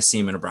 I kind of see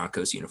him in a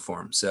Broncos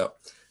uniform. So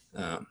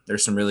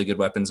there's some really good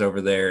weapons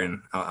over there,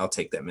 and I'll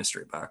take that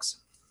mystery box.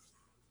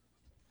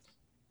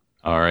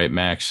 All right,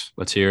 Max,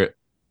 let's hear it.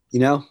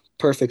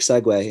 Perfect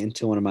segue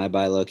into one of my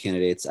buy low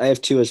candidates. I have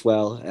 2 as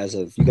well. As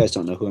of you guys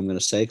don't know who I'm going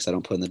to say because I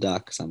don't put in the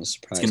doc because I'm a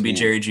surprise. It's going to be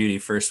Jerry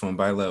Jeudy, first one,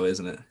 buy low,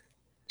 isn't it?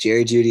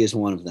 Jerry Jeudy is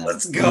one of them.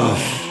 Let's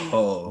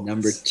go.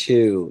 Number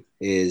 2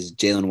 is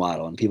Jalen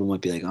Waddle, and people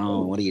might be like,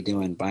 "Oh, what are you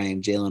doing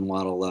buying Jalen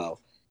Waddle low?"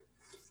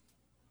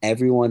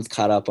 Everyone's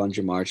caught up on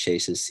Jamar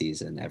Chase's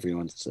season.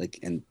 Everyone's like,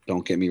 and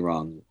don't get me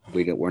wrong,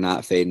 we're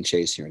not fading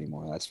Chase here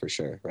anymore. That's for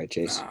sure, right,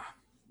 Chase?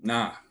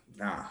 Nah.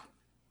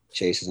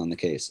 Chase is on the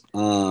case.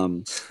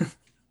 What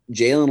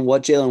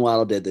Jalen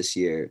Waddle did this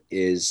year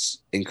is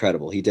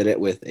incredible. He did it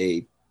with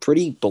a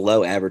pretty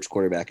below average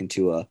quarterback in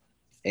Tua,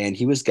 and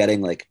he was getting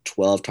like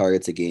 12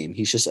 targets a game.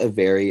 He's just a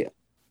very,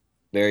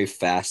 very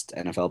fast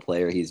NFL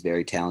player. He's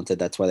very talented.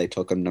 That's why they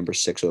took him number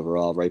 6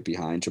 overall, right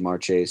behind Jamar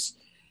Chase.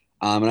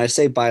 And I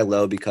say buy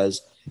low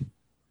because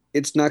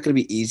it's not going to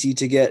be easy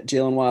to get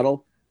Jalen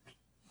Waddle,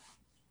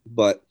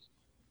 but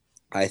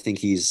I think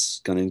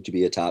he's going to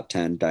be a top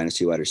 10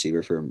 dynasty wide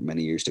receiver for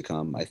many years to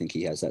come. I think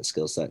he has that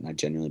skill set, and I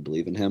genuinely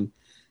believe in him.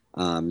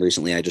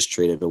 Recently, I just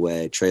traded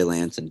away Trey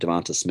Lance and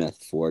Devonta Smith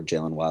for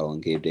Jalen Waddle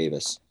and Gabe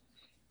Davis.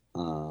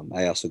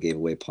 I also gave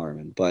away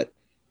Parman, but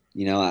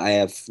I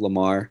have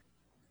Lamar,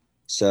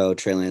 so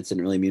Trey Lance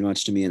didn't really mean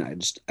much to me,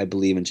 and I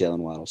believe in Jalen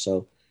Waddle.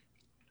 So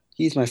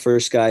he's my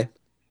first guy.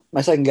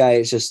 My second guy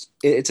is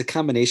it's a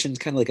combination. It's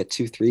kind of like a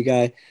 2-3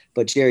 guy,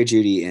 but Jerry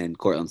Jeudy and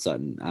Cortland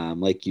Sutton.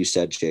 Like you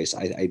said, Chase,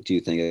 I do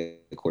think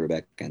a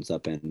quarterback ends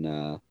up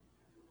in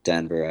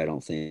Denver. I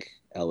don't think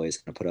Elway is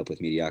going to put up with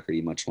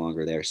mediocrity much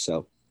longer there.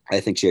 So I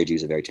think Jerry Jeudy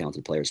is a very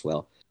talented player as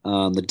well.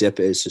 The dip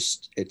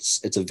is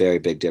it's a very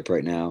big dip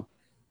right now,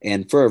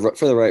 and for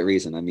the right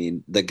reason. I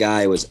mean, the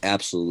guy was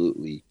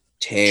absolutely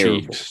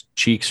terrible.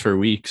 Cheeks for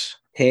weeks.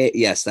 Hey,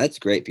 yes, that's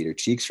great, Peter.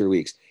 Cheeks for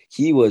weeks.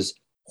 He was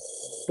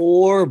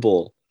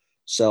horrible.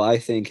 So I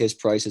think his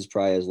price is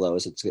probably as low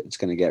as it's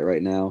going to get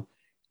right now,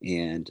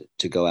 and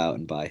to go out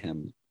and buy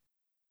him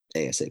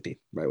ASAP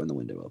right when the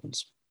window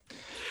opens.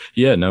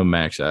 Yeah, no,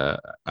 Max,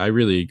 I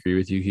really agree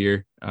with you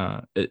here.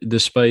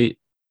 Despite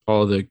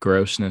all the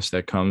grossness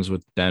that comes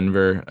with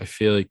Denver, I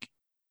feel like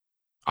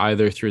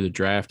either through the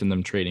draft and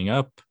them trading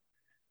up,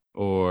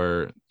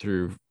 or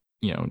through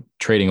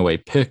trading away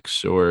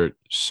picks, or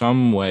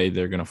some way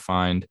they're going to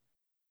find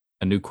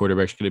a new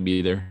quarterback's going to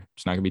be there.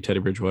 It's not going to be Teddy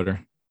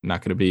Bridgewater,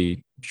 not going to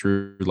be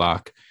Drew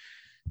Lock.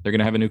 They're going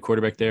to have a new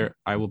quarterback there.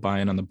 I will buy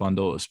in on the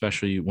bundle,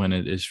 especially when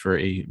it is for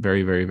a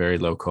very, very, very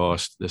low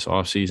cost this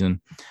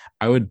offseason.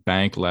 I would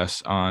bank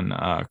less on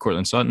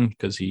Cortland Sutton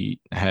because he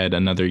had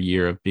another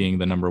year of being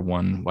the number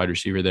one wide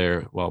receiver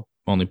there while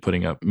only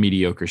putting up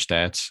mediocre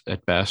stats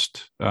at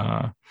best.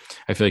 I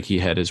feel like he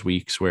had his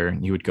weeks where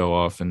he would go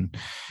off and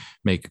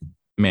make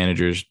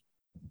managers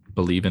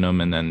believe in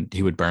him, and then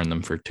he would burn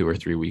them for 2 or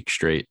 3 weeks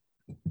straight.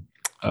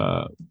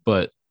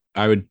 But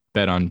I would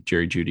bet on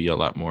Jerry Jeudy a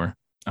lot more.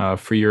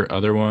 For your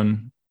other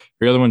one,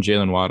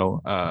 Jalen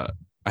Waddle,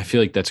 I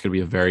feel like that's going to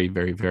be a very,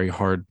 very, very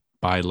hard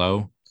buy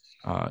low.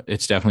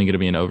 It's definitely going to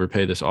be an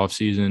overpay this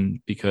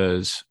offseason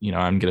because,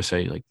 I'm going to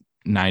say like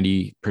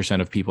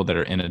 90% of people that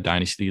are in a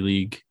dynasty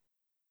league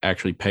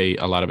actually pay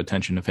a lot of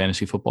attention to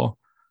fantasy football.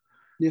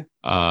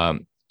 Yeah.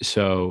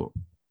 So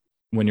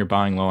when you're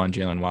buying low on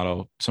Jalen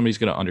Waddle, somebody's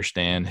going to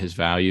understand his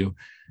value.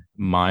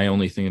 My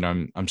only thing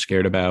that I'm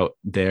scared about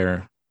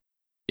there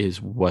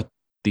is what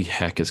the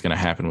heck is going to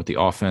happen with the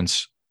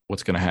offense,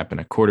 what's going to happen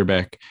at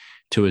quarterback.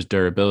 To his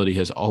durability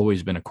has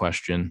always been a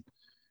question.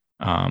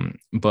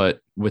 But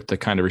with the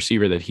kind of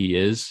receiver that he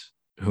is,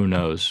 who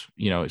knows,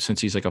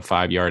 since he's like a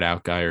 5-yard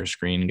out guy or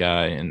screen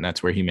guy, and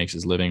that's where he makes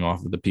his living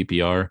off of the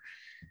PPR,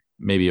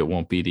 maybe it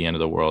won't be the end of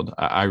the world.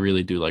 I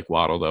really do like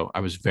Waddle, though.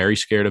 I was very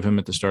scared of him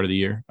at the start of the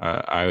year.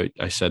 I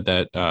said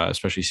that,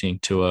 especially seeing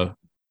Tua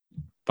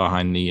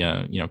behind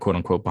the, quote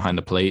unquote, behind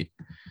the plate,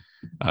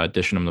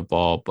 dishing him the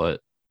ball. But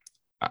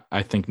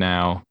I think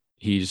now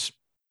he's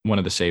one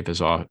of the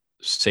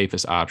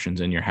safest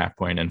options in your half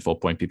point and full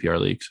point PPR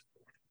leagues.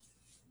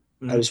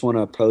 I just want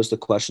to pose the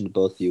question to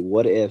both of you.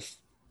 What if,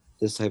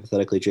 this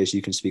hypothetically, Jason,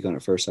 you can speak on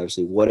it first,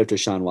 obviously. What if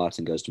Deshaun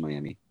Watson goes to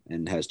Miami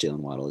and has Jalen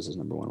Waddle as his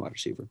number one wide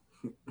receiver?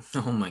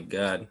 Oh my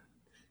God.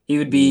 It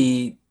would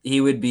be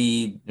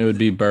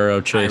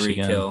Burrow Chase Tyreek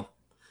again. Hill.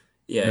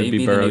 Yeah, it would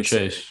be Burrow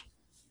Chase.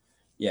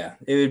 Yeah,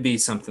 it would be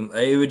something.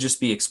 It would just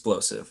be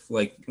explosive.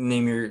 Like,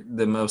 name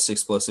the most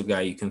explosive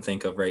guy you can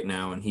think of right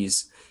now, and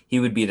he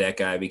would be that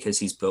guy because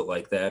he's built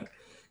like that.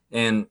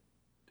 And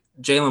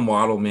Jalen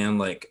Waddle, man,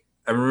 like,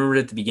 I remember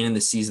at the beginning of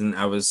the season,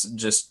 I was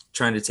just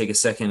trying to take a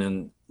second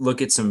and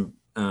look at some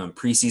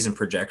preseason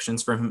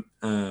projections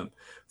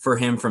for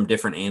him from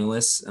different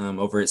analysts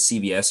over at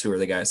CBS, who are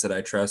the guys that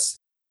I trust.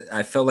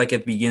 I felt like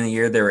at the beginning of the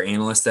year, there were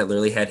analysts that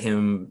literally had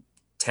him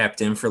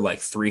tapped in for like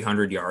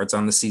 300 yards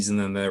on the season.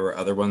 And there were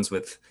other ones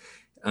with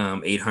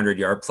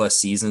 800-yard plus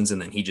seasons.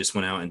 And then he just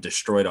went out and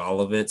destroyed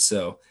all of it.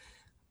 So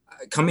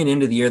coming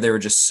into the year, there were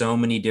just so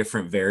many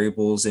different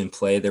variables in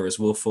play. There was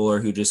Will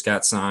Fuller, who just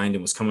got signed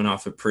and was coming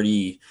off a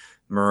pretty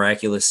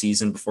miraculous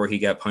season before he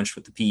got punched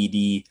with the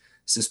PED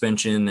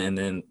suspension. And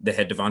then they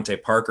had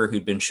Devontae Parker,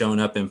 who'd been showing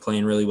up and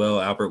playing really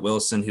well. Albert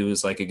Wilson, who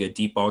was like a good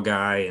deep ball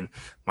guy, and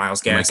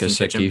Myles Gaskin.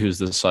 Mike Gesicki, who's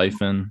the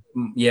siphon.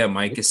 Yeah,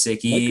 Mike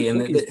Gesicki.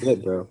 And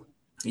good, bro.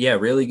 Yeah,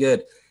 really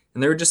good.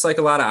 And there were just like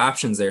a lot of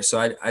options there.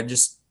 So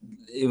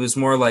it was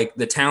more like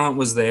the talent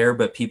was there,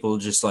 but people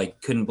just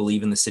like couldn't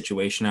believe in the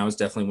situation. I was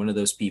definitely one of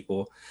those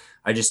people.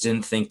 I just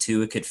didn't think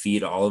Tua could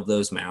feed all of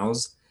those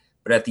mouths.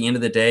 But at the end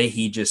of the day,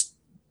 he just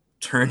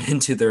turned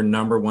into their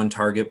number one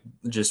target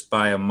just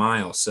by a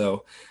mile.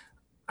 So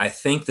I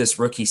think this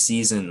rookie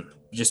season,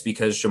 just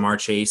because Jamar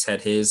Chase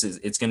had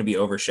it's going to be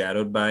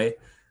overshadowed by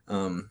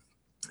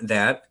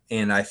that.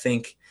 And I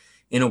think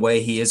in a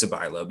way he is a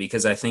buy low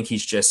because I think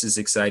he's just as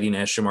exciting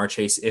as Jamar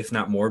Chase, if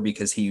not more,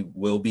 because he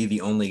will be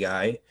the only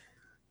guy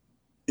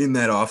in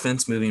that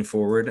offense moving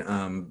forward.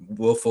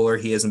 Will Fuller,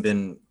 he hasn't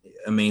been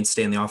a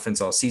mainstay in the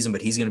offense all season,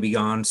 but he's going to be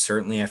gone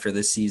certainly after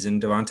this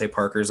season. Devontae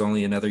Parker is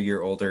only another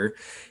year older,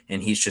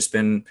 and he's just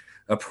been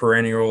a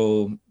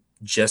perennial,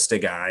 just a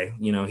guy.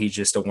 He's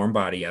just a warm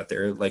body out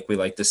there, like we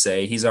like to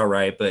say. He's all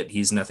right, but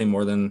he's nothing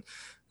more than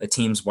a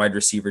team's wide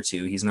receiver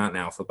too. He's not an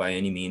alpha by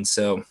any means.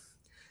 So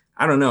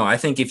I don't know. I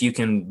think if you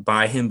can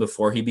buy him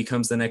before he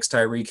becomes the next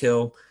Tyreek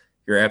Hill,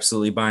 you're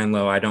absolutely buying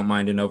low. I don't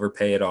mind an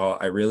overpay at all.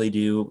 I really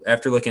do.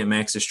 After looking at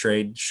Max's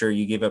trade, sure,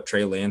 you give up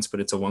Trey Lance, but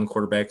it's a one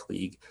quarterback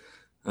league.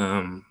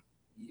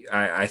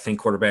 I think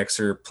quarterbacks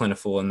are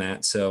plentiful in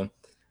that. So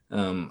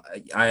I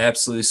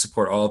absolutely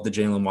support all of the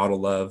Jalen Waddle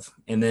love.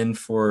 And then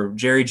for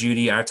Jerry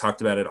Jeudy, I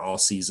talked about it all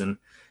season.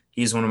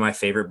 He's one of my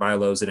favorite buy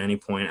lows at any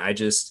point.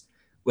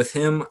 With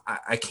him,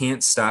 I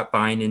can't stop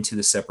buying into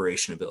the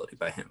separation ability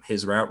by him.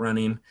 His route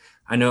running,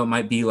 I know it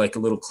might be like a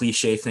little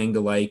cliche thing to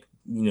like,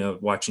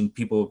 watching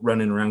people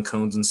running around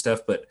cones and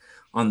stuff, but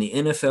on the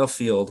NFL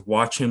field,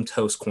 watch him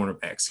toast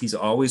cornerbacks. He's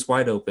always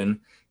wide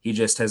open. He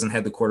just hasn't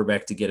had the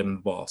quarterback to get him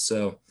the ball.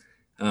 So,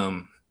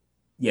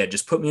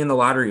 just put me in the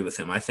lottery with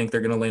him. I think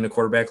they're going to land a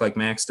quarterback like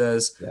Max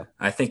does. Yeah.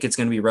 I think it's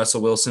going to be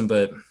Russell Wilson,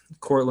 but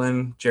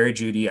Cortland, Jerry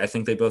Jeudy, I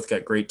think they both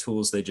got great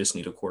tools. They just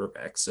need a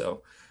quarterback.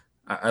 So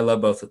I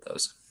love both of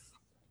those.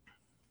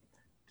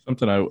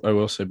 Something I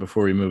will say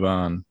before we move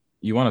on,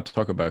 you want to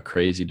talk about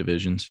crazy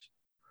divisions.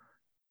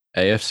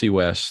 AFC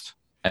West,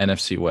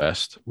 NFC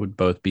West would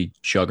both be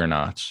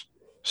juggernauts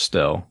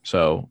still.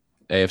 So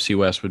AFC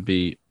West would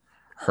be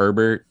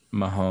Herbert,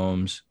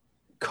 Mahomes,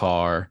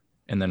 Carr,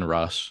 and then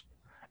Russ.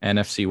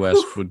 NFC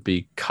West would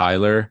be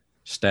Kyler,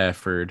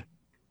 Stafford,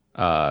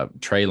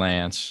 Trey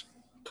Lance,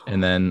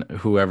 and then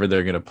whoever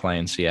they're going to play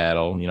in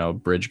Seattle,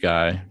 bridge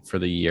guy for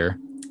the year.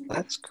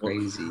 That's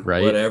crazy.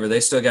 Right. Whatever. They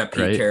still got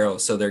Pete Right. Carroll,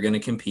 so they're going to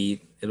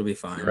compete. It'll be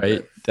fine.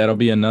 Right. That'll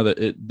be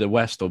the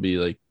West will be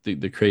like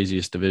the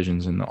craziest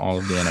divisions in all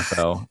of the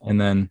NFL. And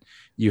then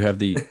you have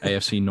the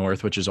AFC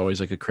North, which is always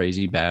like a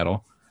crazy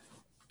battle.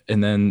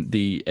 And then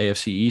the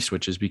AFC East,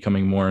 which is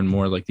becoming more and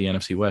more like the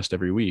NFC West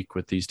every week,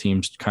 with these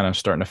teams kind of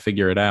starting to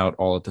figure it out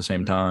all at the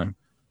same time.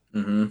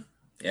 Mm-hmm.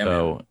 Yeah,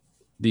 so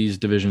these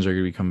divisions are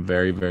going to become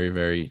very, very,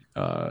 very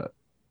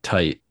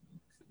tight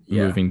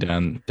moving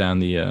down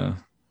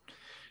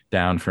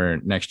for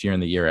next year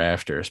and the year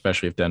after,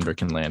 especially if Denver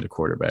can land a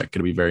quarterback.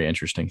 It'll be very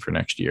interesting for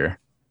next year.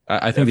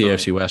 I think the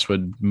AFC West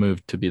would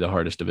move to be the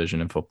hardest division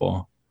in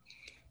football.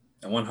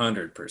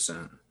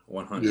 100%.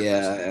 100%.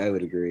 Yeah, I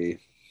would agree.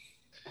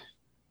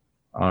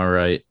 All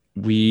right.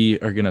 We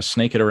are going to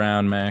snake it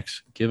around,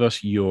 Max. Give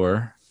us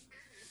your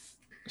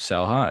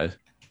sell high.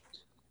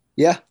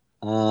 Yeah.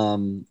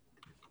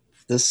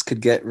 This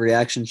could get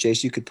reaction,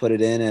 Chase. You could put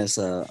it in as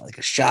a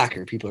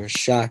shocker. People are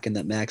shocking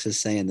that Max is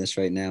saying this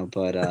right now,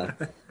 but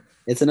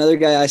it's another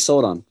guy I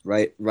sold on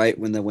right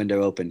when the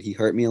window opened. He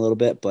hurt me a little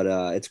bit, but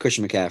it's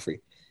Christian McCaffrey.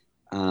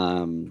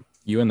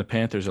 You and the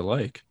Panthers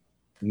alike.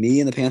 Me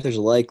and the Panthers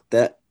alike.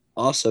 That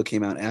also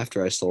came out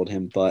after I sold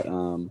him, but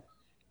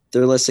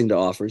they're listening to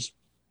offers.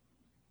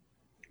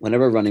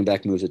 Whenever a running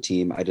back moves a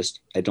team, I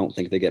don't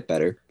think they get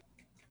better.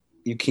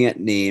 You can't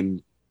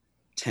name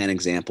 10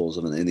 examples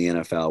in the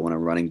NFL when a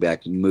running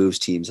back moves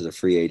teams as a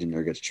free agent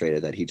or gets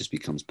traded that he just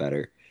becomes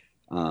better.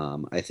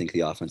 I think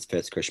the offense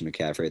fits Christian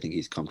McCaffrey. I think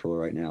he's comfortable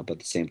right now, but at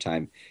the same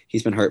time,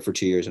 he's been hurt for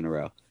 2 years in a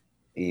row.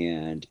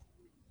 And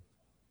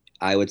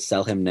I would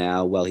sell him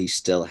now while he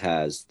still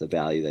has the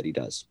value that he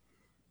does.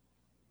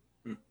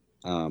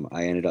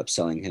 I ended up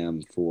selling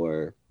him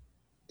for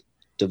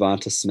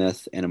Devonta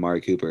Smith and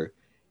Amari Cooper.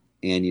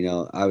 And,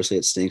 obviously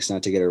it stinks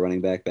not to get a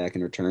running back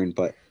in return,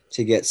 but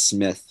to get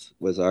Smith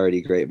was already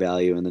great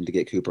value. And then to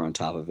get Cooper on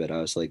top of it, I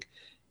was like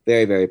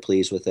very, very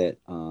pleased with it.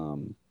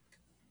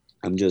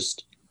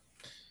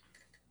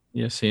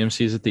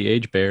 CMC's at the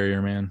age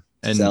barrier, man.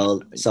 And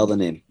sell the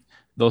name.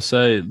 They'll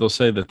say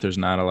that there's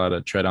not a lot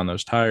of tread on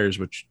those tires,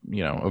 which,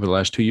 over the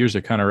last 2 years,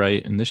 they're kind of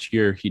right. And this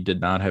year he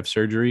did not have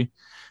surgery,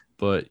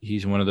 but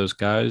he's one of those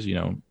guys,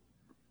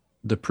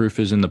 the proof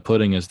is in the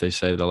pudding, as they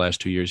say. The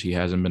last 2 years he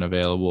hasn't been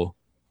available.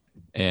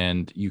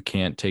 And you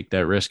can't take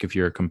that risk if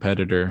you're a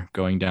competitor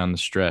going down the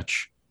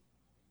stretch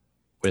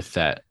with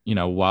that.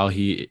 While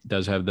he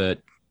does have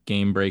that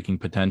game-breaking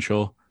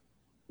potential,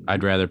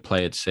 I'd rather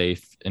play it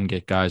safe and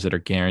get guys that are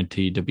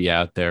guaranteed to be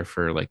out there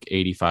for like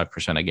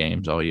 85% of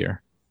games all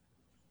year.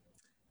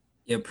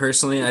 Yeah,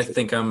 personally, I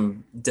think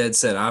I'm dead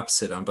set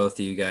opposite on both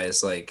of you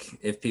guys. Like,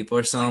 if people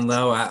are selling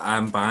low,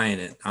 I'm buying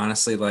it.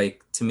 Honestly,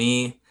 like, to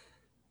me,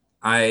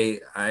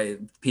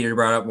 Peter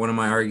brought up one of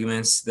my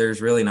arguments.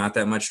 There's really not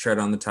that much tread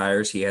on the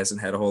tires. He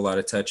hasn't had a whole lot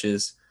of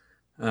touches.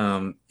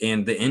 And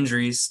the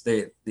injuries,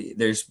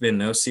 there's been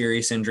no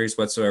serious injuries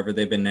whatsoever.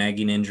 They've been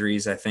nagging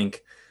injuries. I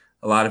think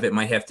a lot of it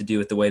might have to do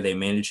with the way they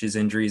manage his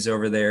injuries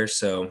over there.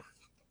 So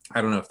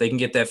I don't know if they can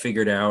get that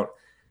figured out.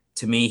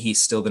 To me, he's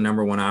still the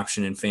number one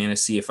option in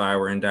fantasy. If I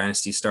were in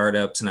dynasty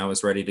startups and I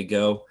was ready to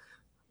go,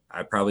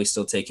 I'd probably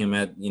still take him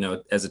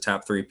as a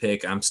top 3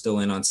 pick. I'm still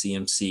in on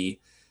CMC.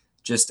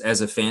 Just as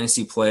a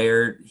fantasy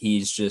player,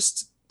 he's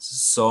just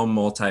so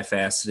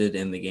multifaceted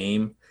in the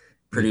game.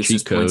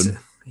 Produces points.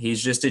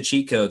 He's just a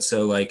cheat code.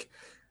 So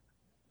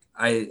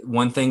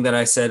one thing that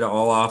I said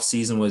all off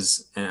season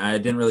was, and I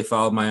didn't really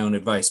follow my own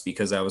advice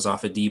because I was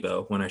off of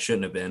Debo when I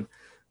shouldn't have been,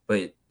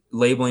 but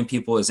labeling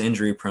people as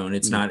injury prone,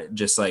 it's not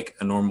just like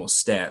a normal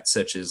stat,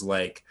 such as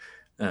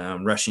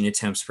rushing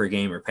attempts per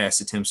game or pass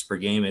attempts per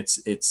game.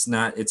 It's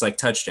like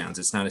touchdowns.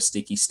 It's not a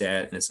sticky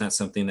stat, and it's not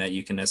something that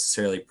you can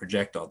necessarily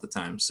project all the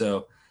time.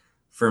 So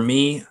for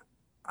me,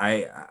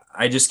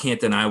 I just can't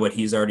deny what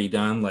he's already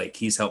done. Like,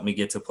 he's helped me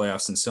get to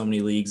playoffs in so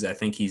many leagues. I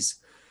think he's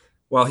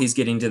while he's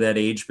getting to that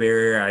age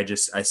barrier,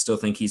 I still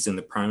think he's in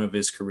the prime of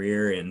his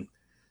career, and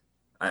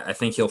I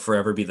think he'll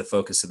forever be the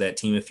focus of that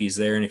team if he's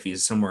there. And if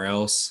he's somewhere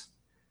else,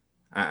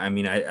 I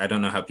mean, I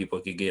don't know how people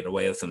could get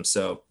away with him.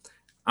 So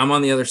I'm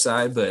on the other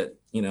side, but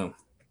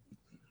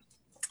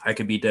I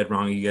could be dead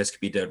wrong. You guys could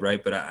be dead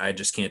right, but I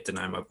just can't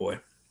deny my boy.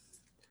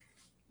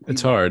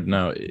 It's hard.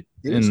 No, It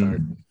is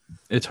hard.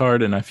 It's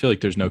hard, and I feel like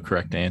there's no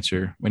correct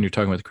answer when you're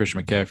talking with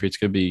Christian McCaffrey. It's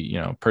going to be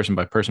person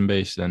by person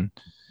based, and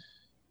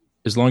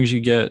as long as you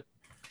get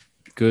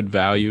good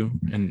value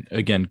and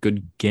again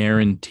good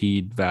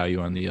guaranteed value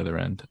on the other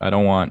end. I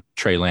don't want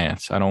Trey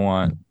Lance. I don't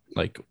want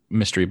like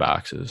mystery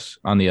boxes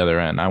on the other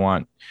end. I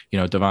want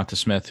Devonta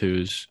Smith,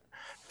 who's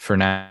for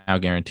now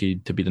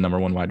guaranteed to be the number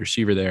one wide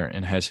receiver there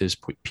and has his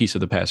piece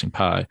of the passing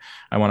pie.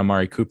 I want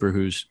Amari Cooper,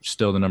 who's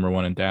still the number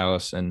one in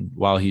Dallas, and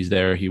while he's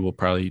there, he will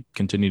probably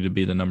continue to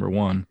be the number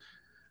one.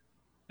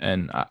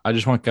 And I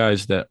just want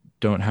guys that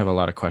don't have a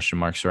lot of question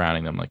marks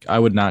surrounding them. Like I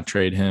would not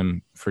trade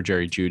him for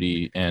Jerry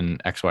Jeudy and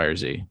X, Y, or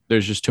Z.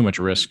 There's just too much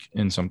risk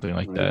in something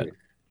like that.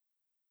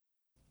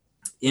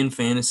 In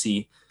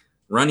fantasy,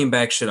 running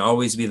back should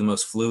always be the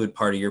most fluid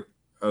part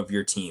of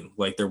your team.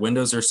 Like their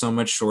windows are so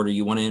much shorter.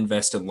 You want to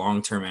invest in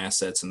long-term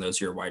assets, and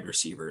those are your wide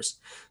receivers.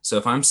 So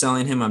if I'm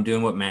selling him, I'm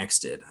doing what Max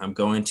did. I'm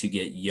going to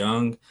get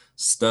young,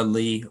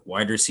 studly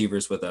wide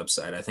receivers with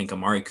upside. I think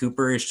Amari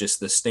Cooper is just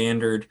the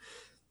standard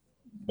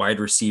wide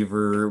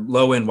receiver,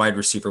 low-end wide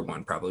receiver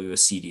one, probably with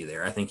CD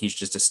there. I think he's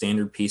just a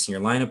standard piece in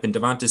your lineup. And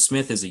Devonta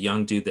Smith is a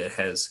young dude that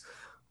has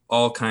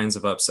all kinds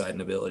of upside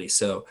and ability.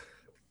 So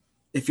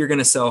if you're going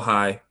to sell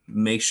high,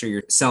 make sure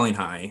you're selling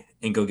high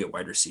and go get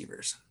wide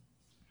receivers.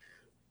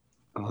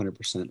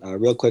 100%.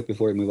 Real quick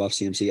before we move off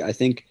CMC, I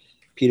think,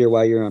 Peter,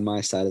 why you're on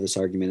my side of this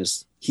argument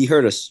is he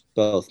hurt us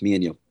both, me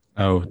and you.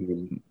 Oh,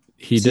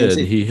 he CMC. Did.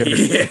 He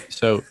hurt.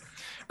 So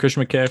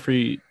Christian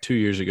McCaffrey 2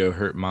 years ago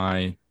hurt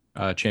my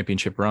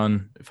championship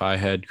run. If I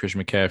had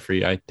Christian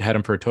McCaffrey, I had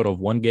him for a total of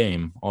one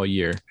game all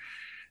year.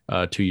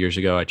 2 years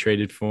ago, I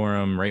traded for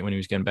him right when he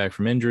was getting back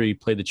from injury,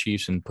 played the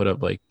Chiefs and put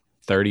up like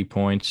 30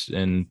 points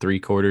in 3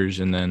 quarters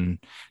and then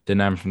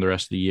didn't have him from the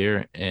rest of the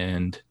year.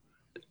 And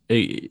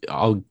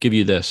I'll give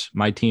you this.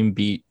 My team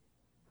beat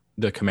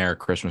the Kamara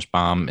Christmas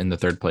bomb in the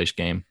 3rd place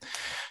game.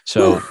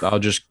 So I'll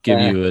just give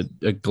you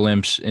a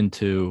glimpse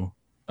into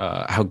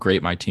how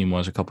great my team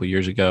was a couple of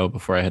years ago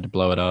before I had to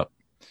blow it up.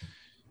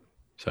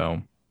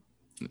 So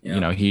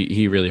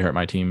he really hurt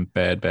my team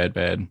bad.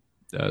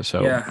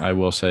 I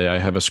will say I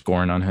have a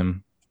scorn on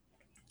him.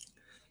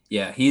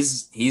 Yeah,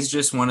 he's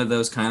just one of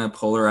those kind of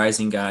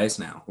polarizing guys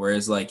now.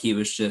 Whereas like he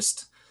was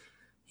just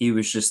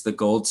the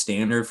gold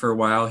standard for a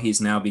while.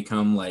 He's now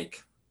become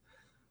like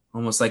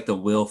almost like the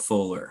Will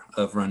Fuller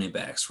of running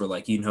backs, where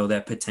like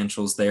that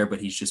potential's there,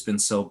 but he's just been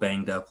so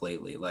banged up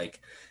lately.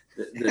 Like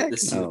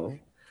no.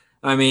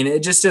 I mean,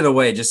 it just in a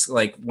way, just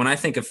like when I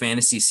think of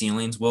fantasy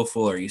ceilings, Will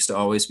Fuller used to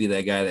always be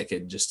that guy that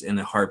could just in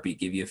a heartbeat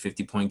give you a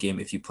 50-point game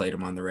if you played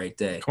him on the right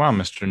day. Come on,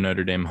 Mr.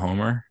 Notre Dame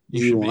Homer.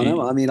 You want him?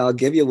 I mean, I'll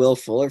give you Will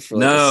Fuller for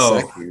like a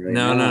second right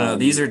now. No.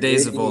 These are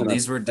days of old.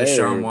 These were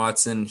Deshaun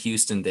Watson,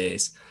 Houston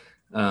days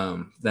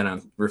that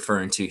I'm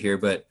referring to here.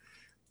 But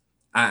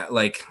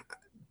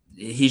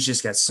he's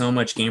just got so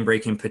much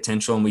game-breaking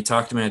potential. And we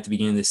talked about it at the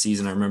beginning of the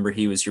season. I remember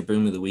he was your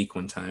boom of the week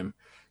one time.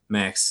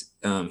 Max,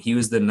 he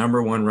was the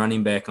number one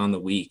running back on the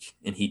week,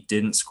 and he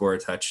didn't score a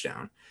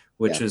touchdown,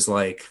 which is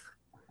like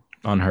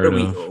unheard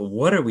of.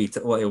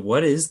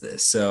 What is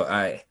this?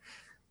 So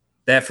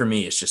that for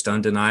me is just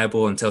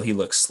undeniable until he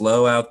looks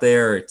slow out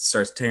there. Or it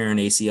starts tearing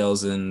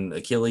ACLs and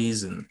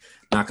Achilles, and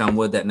knock on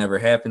wood, that never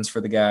happens for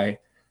the guy.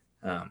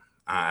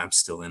 I'm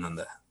still in on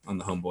the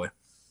homeboy.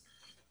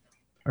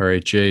 All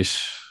right,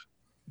 Jace,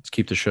 let's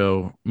keep the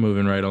show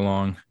moving right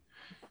along.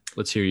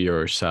 Let's hear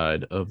your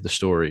side of the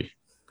story.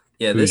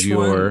 Yeah, who's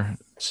your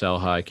sell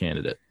high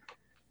candidate?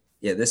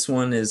 Yeah, this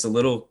one is a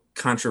little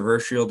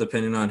controversial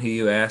depending on who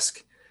you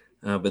ask,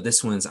 but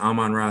this one's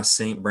Amon-Ra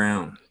St.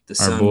 Brown, the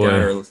sun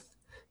guy,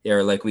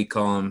 or like we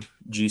call him,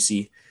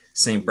 Juicy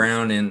St.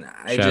 Brown. And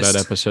shout out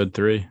episode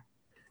 3.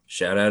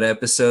 Shout out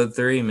episode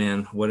 3,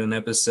 man! What an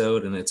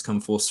episode, and it's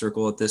come full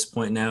circle at this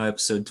point now.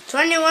 Episode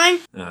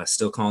 21.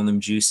 Still calling him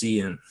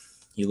Juicy, and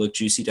he looked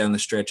juicy down the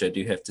stretch. I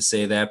do have to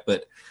say that,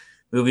 but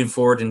moving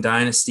forward in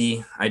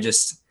Dynasty,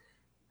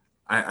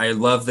 I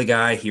love the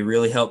guy. He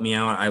really helped me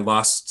out. I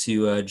lost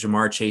to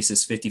Jamar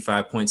Chase's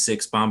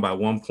 55.6 bomb by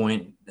 1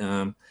 point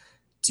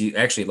to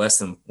actually less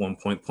than 1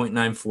 point,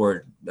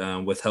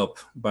 0.94 with help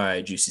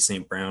by Juicy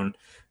St. Brown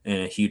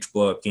and a huge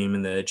blow-up game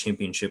in the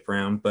championship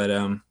round. But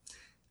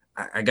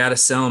I got to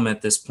sell him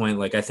at this point.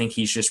 Like, I think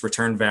he's just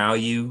returned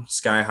value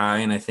sky high,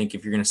 and I think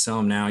if you're going to sell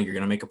him now, you're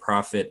going to make a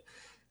profit.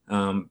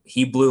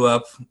 He blew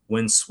up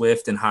when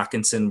Swift and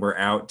Hawkinson were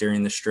out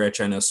during the stretch.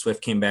 I know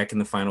Swift came back in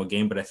the final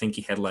game, but I think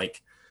he had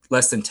like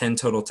less than 10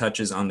 total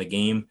touches on the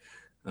game,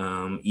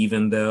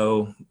 even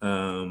though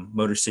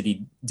Motor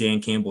City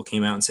Dan Campbell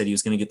came out and said he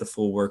was going to get the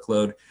full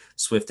workload.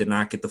 Swift did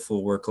not get the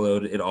full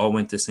workload. It all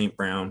went to St.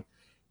 Brown.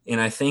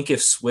 And I think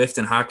if Swift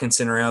and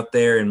Hawkinson are out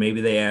there and maybe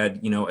they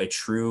add, a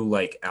true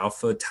like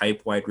alpha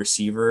type wide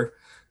receiver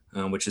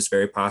which is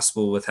very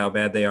possible with how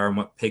bad they are and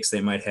what picks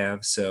they might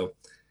have. So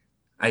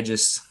I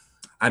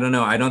don't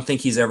know. I don't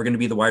think he's ever going to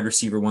be the wide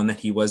receiver one that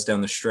he was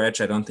down the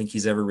stretch. I don't think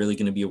he's ever really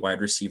going to be a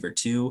wide receiver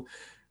two.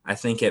 I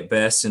think at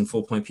best in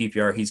full point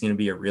PPR, he's going to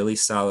be a really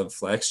solid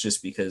flex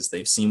just because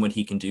they've seen what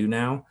he can do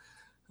now.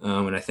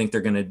 And I think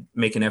they're going to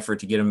make an effort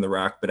to get him the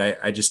rock, but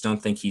I just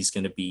don't think he's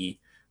going to be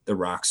the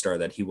rock star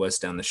that he was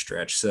down the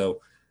stretch.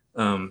 So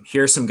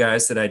here are some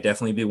guys that I'd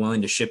definitely be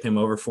willing to ship him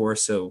over for.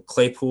 So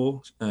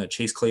Claypool,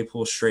 Chase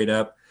Claypool straight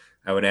up,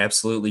 I would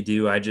absolutely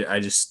do. I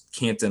just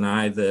can't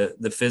deny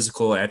the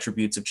physical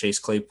attributes of Chase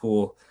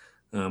Claypool.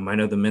 I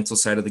know the mental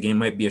side of the game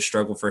might be a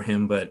struggle for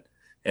him, but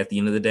at the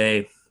end of the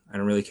day, I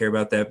don't really care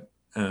about that.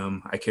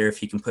 I care if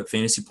he can put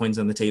fantasy points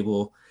on the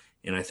table,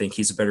 and I think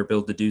he's a better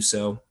build to do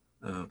so.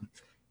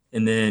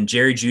 And then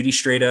Jerry Jeudy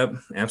straight up,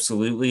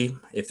 absolutely.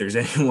 If there's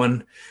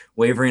anyone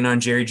wavering on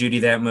Jerry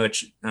Jeudy that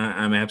much,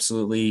 I'm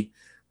absolutely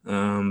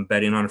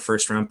betting on a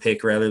first-round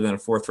pick rather than a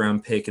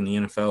fourth-round pick in the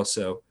NFL.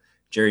 So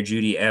Jerry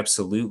Jeudy,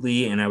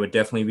 absolutely, and I would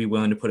definitely be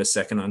willing to put a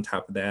second on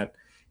top of that.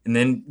 And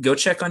then go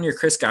check on your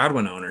Chris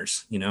Godwin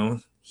owners.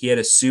 He had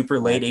a super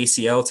late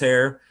ACL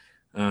tear.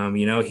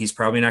 He's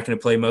probably not going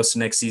to play most of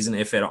next season,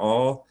 if at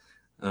all.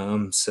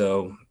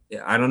 So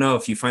I don't know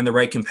if you find the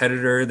right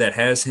competitor that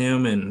has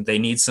him and they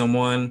need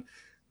someone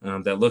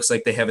that looks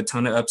like they have a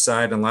ton of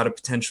upside and a lot of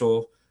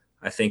potential.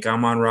 I think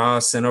Amon-Ra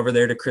sent over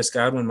there to Chris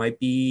Godwin might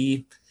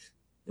be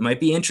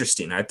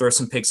interesting. I'd throw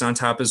some picks on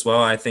top as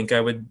well. I think I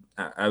would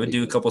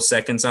do a couple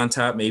seconds on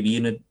top, maybe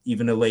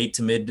even a late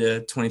to mid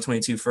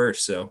 2022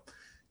 first. So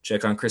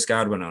check on Chris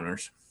Godwin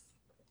owners.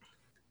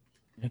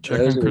 Yeah,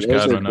 check on Chris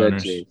Godwin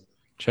owners.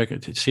 Check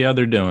it. See how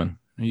they're doing.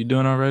 Are you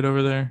doing all right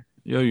over there?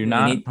 Yo, you're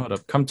not? Hold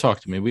up. Come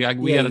talk to me. We got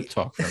to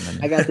talk for a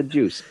minute. I got the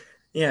juice.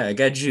 Yeah, I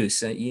got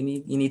juice. You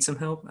need some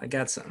help? I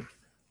got some.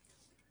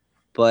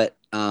 But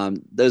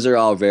those are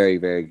all very,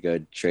 very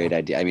good trade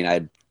idea. I mean,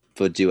 I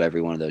would do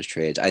every one of those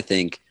trades. I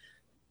think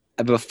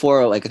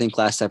before, I think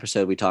last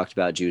episode we talked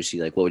about Juicy,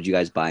 what would you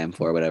guys buy him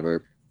for,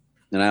 whatever.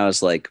 And I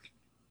was like,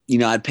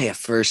 I'd pay a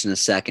first and a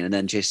second. And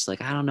then Jason's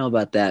like, I don't know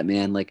about that,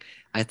 man.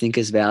 I think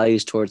his value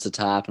is towards the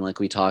top. And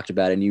we talked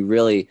about it, and you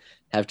really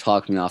have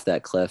talked me off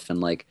that cliff.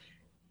 And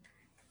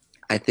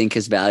I think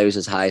his value is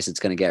as high as it's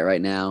going to get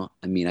right now.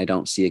 I mean, I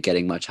don't see it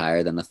getting much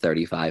higher than the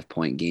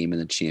 35-point game in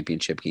the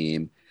championship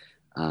game.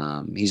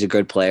 He's a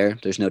good player.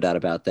 There's no doubt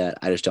about that.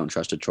 I just don't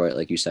trust Detroit,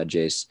 like you said,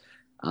 Jace.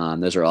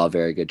 Those are all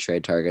very good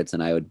trade targets,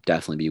 and I would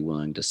definitely be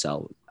willing to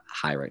sell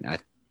high right now.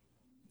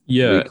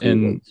 Yeah,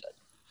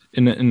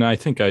 and I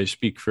think I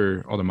speak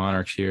for all the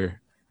Monarchs here.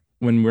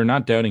 When we're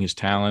not doubting his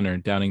talent or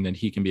doubting that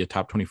he can be a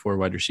top 24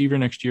 wide receiver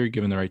next year,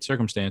 given the right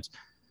circumstance,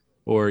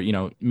 or,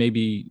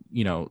 maybe,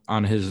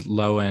 on his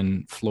low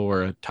end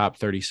floor, a top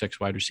 36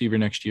 wide receiver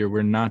next year,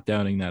 we're not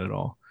doubting that at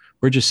all.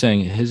 We're just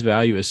saying his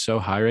value is so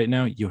high right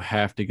now, you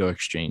have to go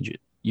exchange it.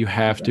 You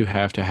have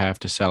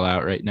to sell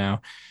out right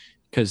now,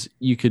 because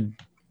you could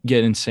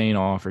get insane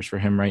offers for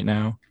him right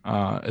now,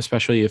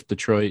 especially if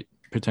Detroit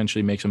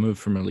potentially makes a move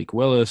for Malik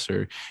Willis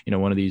or,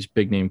 one of these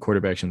big name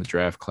quarterbacks in the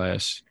draft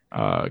class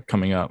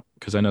coming up,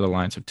 because I know the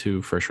Lions have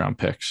 2 first-round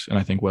picks, and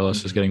I think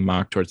Willis is getting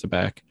mocked towards the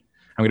back.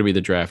 I'm going to be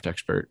the draft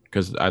expert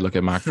because I look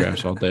at mock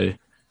drafts all day.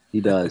 He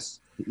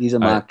does. He's a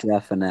mock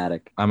draft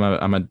fanatic. I'm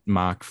a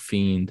mock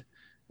fiend.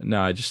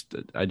 No, I just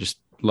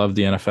love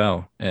the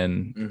NFL,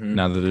 and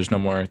now that there's no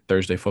more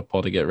Thursday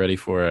football to get ready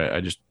for, I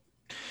just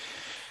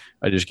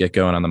get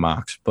going on the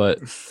mocks. But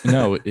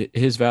no,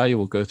 his value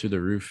will go through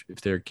the roof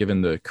if they're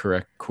given the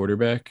correct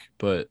quarterback.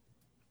 But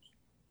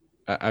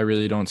I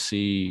really don't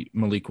see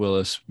Malik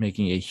Willis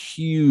making a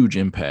huge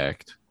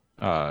impact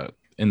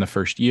in the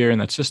first year in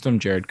that system.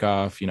 Jared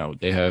Goff,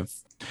 they have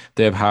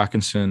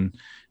Hawkinson,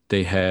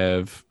 they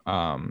have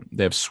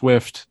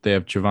Swift, they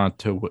have Jamal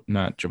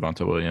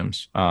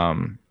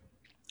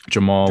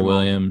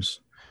Williams.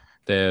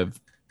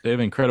 They have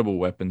incredible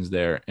weapons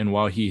there. And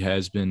while he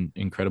has been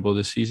incredible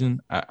this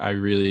season, I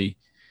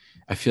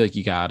feel like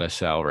you gotta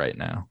sell right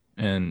now,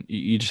 and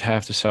you just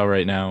have to sell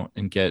right now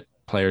and get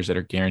players that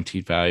are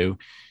guaranteed value.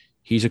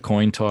 He's a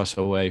coin toss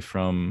away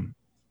from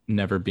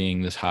never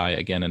being this high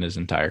again in his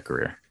entire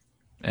career.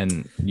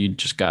 And you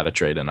just got to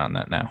trade in on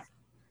that now.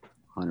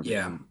 100%.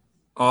 Yeah.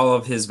 All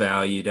of his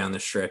value down the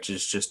stretch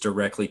is just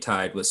directly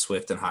tied with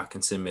Swift and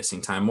Hawkinson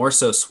missing time. More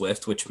so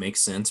Swift, which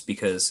makes sense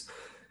because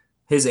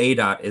his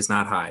ADOT is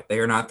not high. They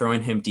are not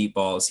throwing him deep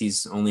balls.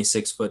 He's only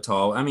 6 foot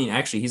tall. I mean,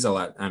 actually, he's a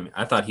lot.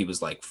 I thought he was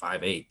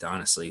 5'8",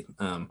 honestly.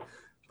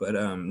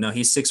 No,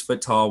 he's 6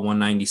 foot tall,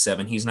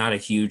 197. He's not a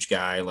huge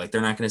guy. They're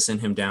not going to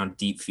send him down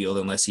deep field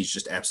unless he's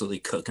just absolutely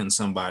cooking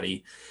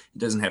somebody. He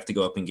doesn't have to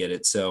go up and get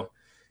it. So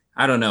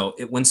I don't know.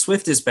 When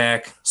Swift is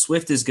back,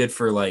 Swift is good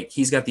for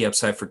he's got the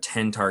upside for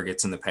 10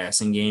 targets in the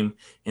passing game.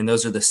 And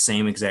those are the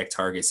same exact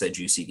targets that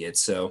Juicy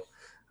gets. So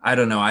I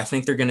don't know. I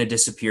think they're going to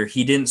disappear.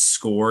 He didn't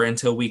score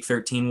until week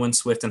 13 when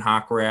Swift and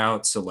Hawk were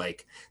out. So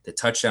the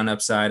touchdown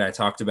upside, I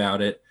talked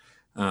about it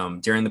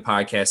during the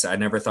podcast. I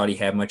never thought he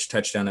had much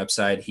touchdown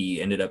upside.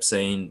 He ended up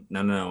saying,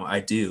 no, I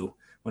do.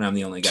 when I'm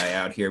the only guy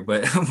out here.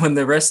 But when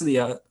the rest of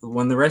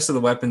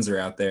the weapons are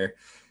out there,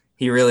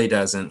 he really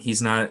doesn't.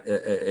 He's not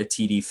a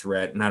TD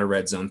threat, not a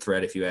red zone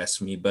threat, if you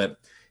ask me. But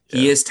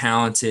he is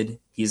talented.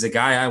 He's a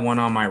guy I want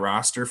on my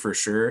roster for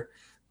sure.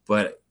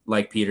 But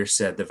like Peter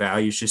said, the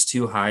value is just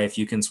too high. If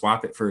you can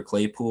swap it for a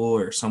Claypool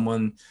or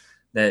someone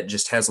that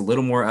just has a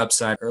little more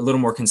upside or a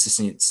little more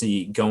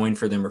consistency going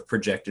for them or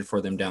projected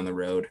for them down the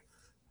road,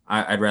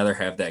 I'd rather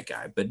have that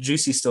guy. But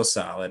Juicy's still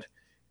solid.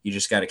 You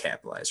just got to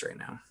capitalize right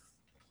now.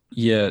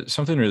 Yeah,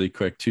 something really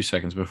quick, 2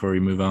 seconds before we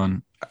move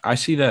on. I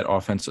see that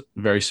offense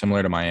very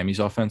similar to Miami's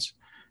offense.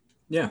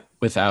 Yeah.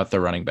 Without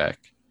the running back.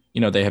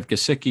 They have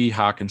Gesicki,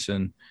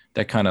 Hawkinson,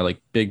 that kind of like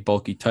big,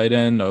 bulky tight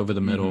end over the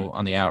middle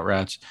on the out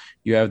routes.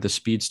 You have the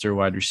speedster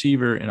wide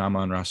receiver in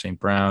Amon-Ra St.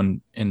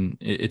 Brown. And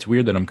it's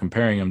weird that I'm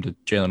comparing him to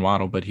Jalen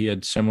Waddle, but he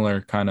had similar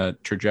kind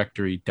of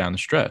trajectory down the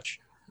stretch,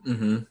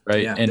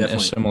 right? Yeah, and definitely. a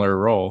similar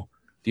role.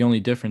 The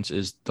only difference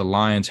is the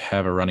Lions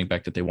have a running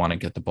back that they want to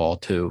get the ball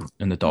to,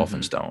 and the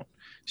Dolphins don't.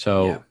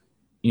 So,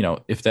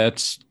 if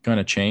that's going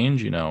to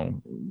change,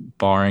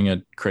 barring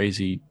a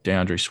crazy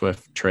DeAndre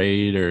Swift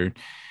trade or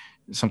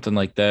something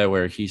like that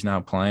where he's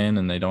not playing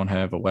and they don't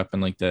have a weapon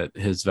like that,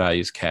 his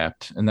value is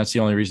capped. And that's the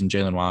only reason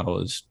Jalen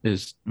Waddle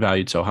is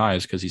valued so high,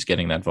 is because he's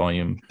getting that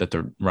volume that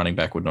the running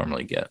back would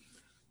normally get.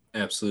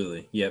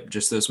 Absolutely. Yep.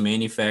 Just those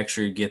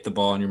manufactured, get the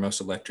ball in your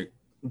most electric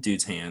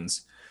dude's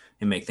hands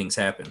and make things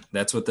happen.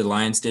 That's what the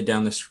Lions did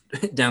down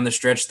the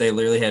stretch. They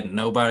literally had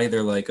nobody.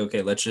 They're like,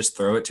 okay, let's just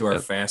throw it to our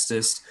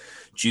fastest,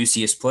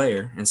 juiciest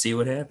player and see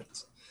what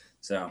happens.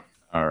 So,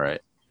 all right.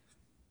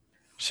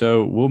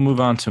 So we'll move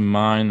on to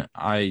mine.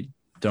 I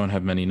don't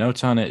have many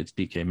notes on it. It's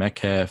DK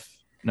Metcalf.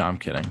 No, I'm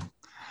kidding.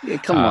 Yeah,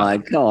 come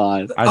on.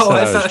 I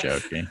was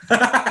joking.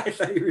 I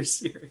thought you were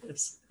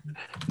serious.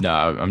 No,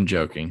 I'm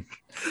joking.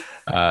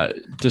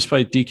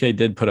 Despite DK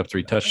did put up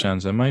 3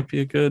 touchdowns, that might be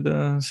a good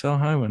sell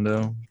high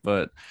window.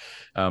 But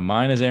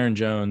mine is Aaron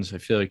Jones. I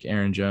feel like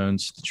Aaron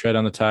Jones, the tread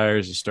on the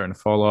tires is starting to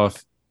fall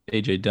off.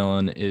 A.J.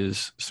 Dillon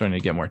is starting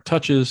to get more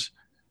touches.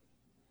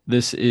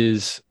 This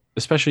is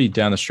especially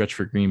down the stretch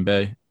for Green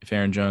Bay. If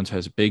Aaron Jones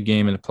has a big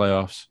game in the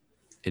playoffs,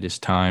 it is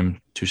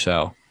time to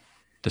sell.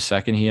 The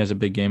second he has a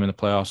big game in the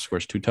playoffs,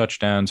 scores 2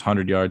 touchdowns,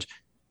 100 yards,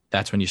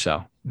 that's when you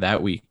sell.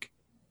 That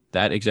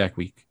exact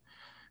week.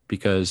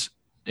 Because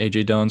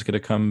A.J. Dillon's going to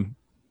come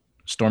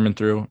storming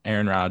through.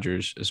 Aaron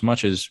Rodgers, as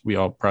much as we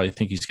all probably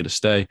think he's going to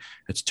stay,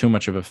 it's too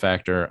much of a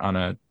factor on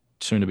a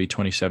soon-to-be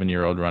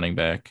 27-year-old running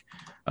back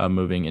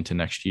moving into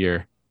next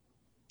year.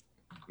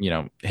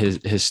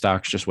 His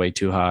stock's just way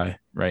too high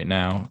right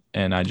now,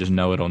 and I just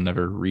know it'll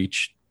never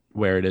reach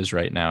where it is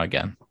right now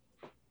again.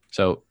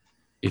 So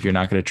if you're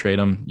not going to trade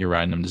him, you're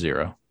riding him to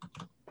 0.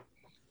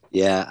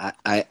 Yeah,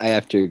 I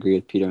have to agree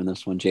with Peter on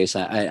this one,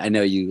 Jason. I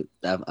know you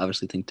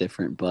obviously think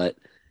different, but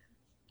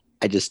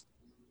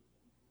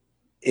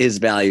his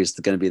value is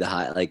going to be the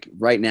high. Like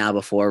right now,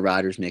 before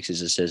Rodgers makes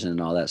his decision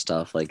and all that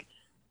stuff, like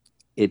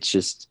it's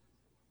just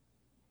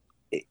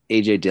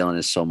A.J. Dillon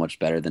is so much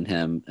better than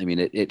him. I mean,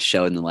 it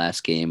showed in the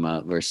last game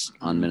versus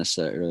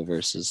Minnesota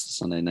versus the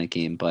Sunday night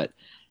game, but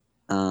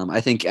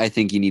I think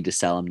you need to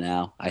sell him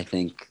now. I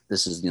think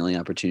this is the only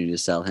opportunity to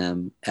sell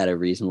him at a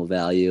reasonable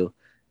value.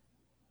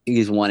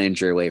 He's one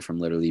injury away from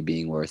literally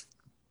being worth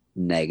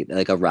negative,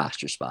 like a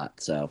roster spot.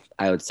 So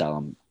I would sell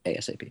him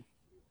ASAP.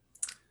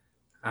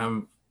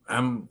 I'm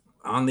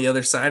on the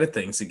other side of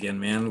things again,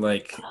 man.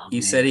 Like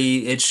you said,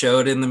 it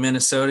showed in the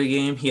Minnesota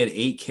game. He had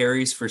 8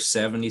 carries for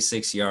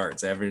 76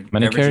 yards.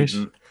 Many carries?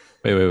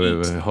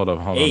 Wait. Hold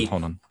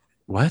on.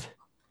 What?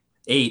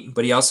 8,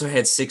 but he also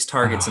had 6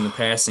 targets in the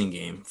passing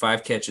game,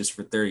 5 catches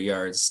for 30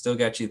 yards. Still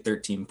got you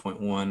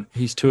 13.1.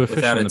 He's too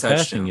efficient in the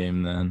passing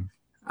game then.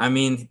 I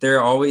mean,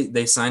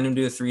 they signed him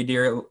to a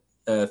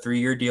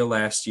 3-year deal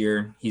last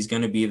year. He's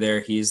going to be there.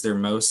 He's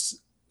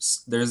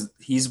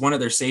one of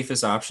their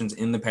safest options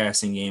in the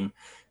passing game.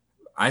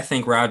 I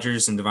think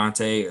Rodgers and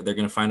Devontae, they're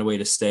going to find a way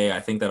to stay. I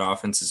think that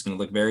offense is going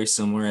to look very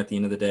similar at the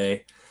end of the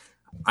day.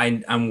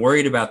 I'm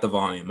worried about the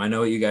volume. I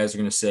know what you guys are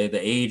going to say. The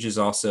age is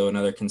also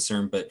another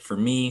concern, but for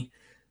me,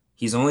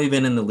 he's only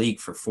been in the league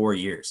for 4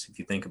 years. If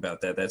you think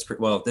about that,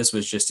 this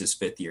was just his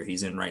 5th year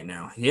he's in right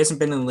now. He hasn't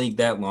been in the league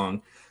that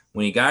long.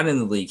 When he got in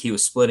the league, he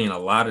was splitting a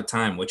lot of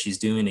time, which he's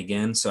doing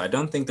again. So I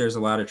don't think there's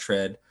a lot of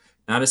tread,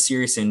 not a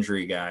serious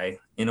injury guy.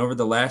 And over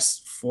the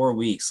last 4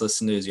 weeks,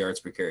 listen to his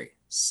yards per carry,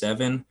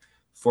 7,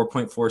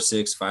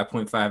 4.46,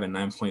 5.5, and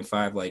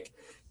 9.5. Like,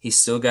 he's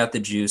still got the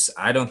juice.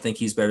 I don't think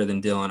he's better than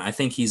Dillon. I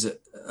think he's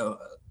a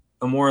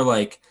more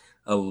like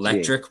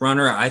electric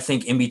runner. I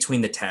think in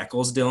between the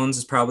tackles, Dillon's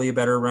is probably a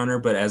better runner.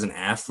 But as an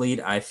athlete,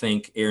 I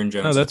think Aaron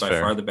Jones is by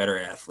far the better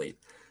athlete.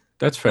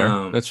 That's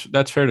fair.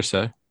 That's fair to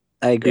say.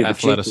 I agree. But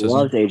Jake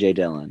loves A.J.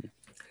 Dillon.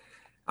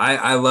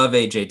 I love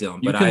A.J.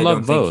 Dillon, but I don't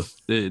love both.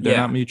 They're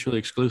not mutually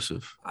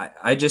exclusive.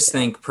 I just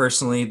think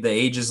personally the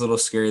age is a little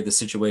scary. The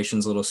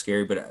situation's a little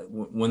scary. But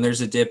when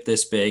there's a dip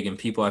this big and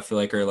people I feel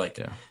like are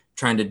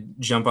trying to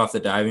jump off the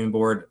diving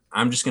board,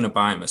 I'm just going to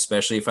buy him,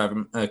 especially if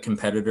I'm a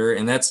competitor.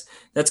 And that's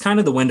kind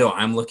of the window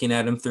I'm looking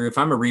at him through. If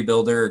I'm a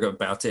rebuilder or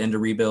about to end a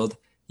rebuild,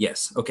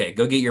 yes, okay,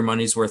 go get your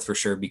money's worth for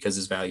sure because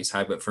his value is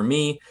high. But for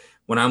me,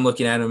 when I'm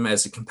looking at him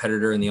as a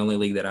competitor in the only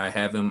league that I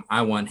have him,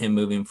 I want him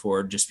moving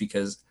forward just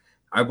because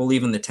I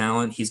believe in the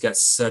talent. He's got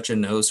such a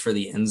nose for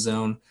the end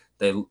zone.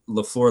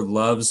 LaFleur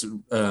loves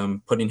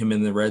putting him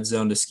in the red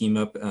zone to scheme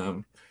up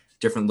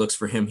different looks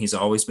for him. He's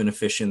always been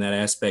efficient in that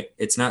aspect.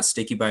 It's not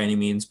sticky by any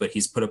means, but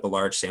he's put up a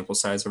large sample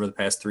size over the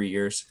past 3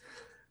 years.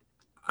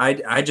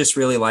 I just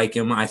really like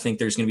him. I think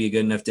there's going to be a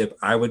good enough dip.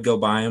 I would go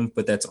buy him,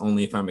 but that's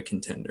only if I'm a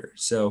contender.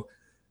 So,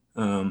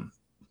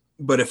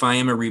 but if I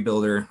am a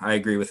rebuilder, I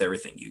agree with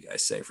everything you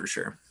guys say for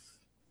sure.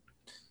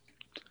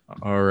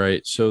 All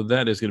right. So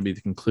that is going to be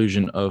the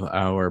conclusion of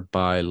our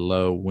buy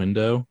low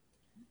window.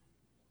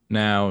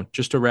 Now,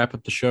 just to wrap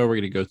up the show, we're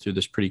going to go through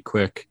this pretty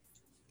quick.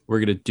 We're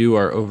going to do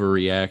our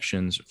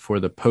overreactions for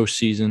the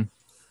postseason.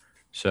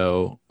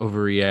 So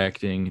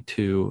overreacting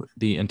to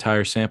the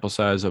entire sample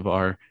size of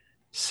our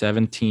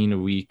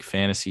 17-week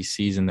fantasy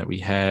season that we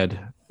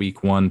had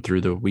week 1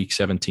 through the week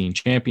 17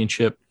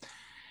 championship.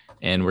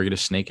 And we're going to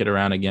snake it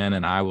around again,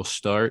 and I will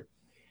start.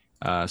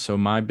 So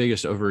my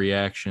biggest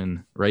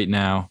overreaction right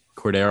now,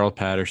 Cordero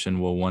Patterson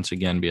will once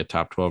again be a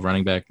top 12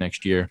 running back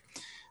next year.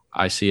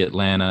 I see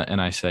Atlanta, and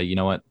I say, you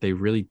know what? They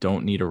really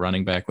don't need a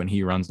running back when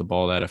he runs the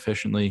ball that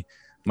efficiently.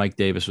 Mike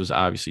Davis was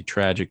obviously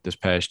tragic this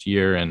past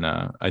year, and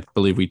I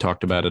believe we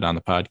talked about it on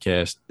the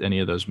podcast. Any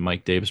of those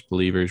Mike Davis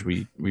believers,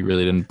 we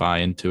really didn't buy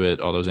into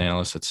it. All those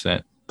analysts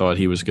that thought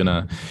he was going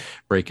to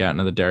break out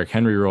into the Derrick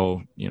Henry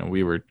role,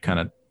 we were kind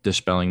of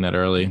dispelling that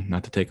early,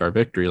 not to take our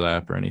victory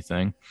lap or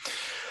anything.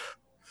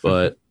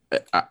 But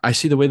I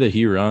see the way that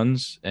he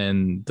runs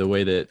and the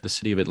way that the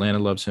city of Atlanta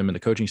loves him and the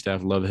coaching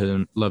staff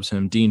loves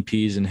him. Dean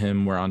Pease and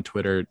him were on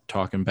Twitter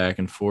talking back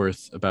and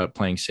forth about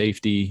playing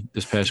safety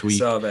this past week.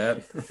 Saw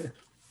that.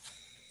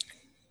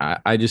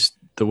 I just,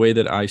 the way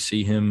that I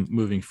see him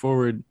moving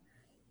forward,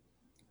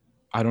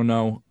 I don't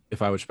know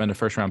if I would spend a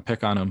first round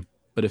pick on him,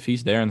 but if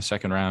he's there in the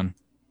second round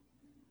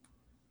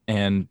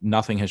and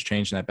nothing has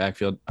changed in that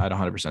backfield, I'd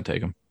 100%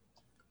 take him.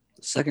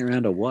 Second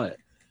round of what?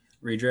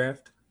 Redraft,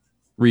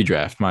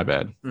 my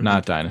bad. Mm-hmm.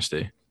 Not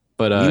Dynasty.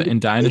 But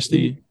in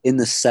Dynasty. In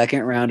the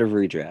second round of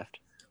redraft.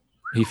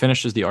 He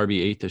finished as the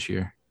RB8 this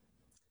year.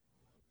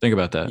 Think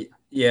about that.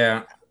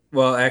 Yeah.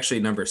 Well,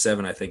 actually, number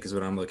 7, I think, is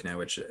what I'm looking at,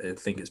 which I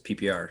think is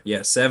PPR.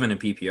 Yeah, 7 in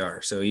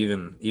PPR. So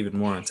even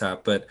more on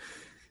top. But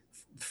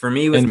for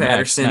me with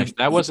Patterson. Max,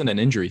 that wasn't an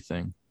injury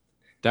thing.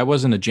 That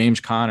wasn't a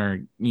James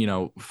Conner,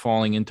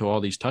 falling into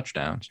all these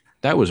touchdowns.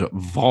 That was a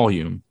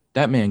volume.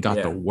 That man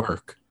got the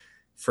work.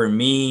 For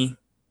me,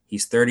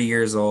 he's 30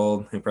 years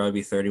old. He'll probably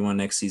be 31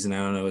 next season. I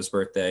don't know his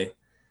birthday.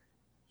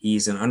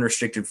 He's an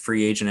unrestricted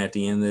free agent at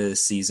the end of the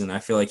season. I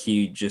feel like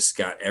he just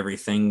got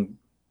everything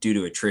due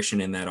to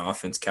attrition in that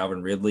offense.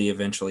 Calvin Ridley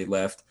eventually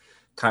left.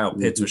 Kyle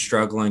Pitts was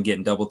struggling,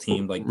 getting double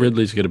teamed. Like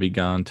Ridley's going to be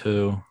gone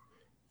too.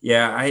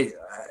 Yeah,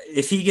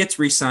 if he gets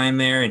re-signed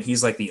there and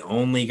he's like the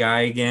only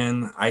guy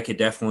again, I could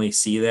definitely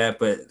see that.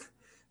 But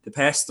the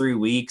past 3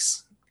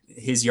 weeks,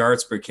 his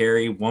yards per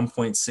carry,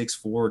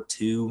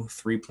 1.642,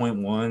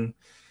 3.1,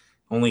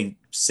 only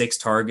 6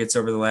 targets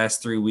over the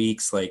last 3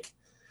 weeks. Like,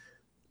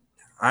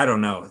 I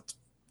don't know.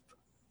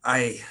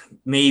 I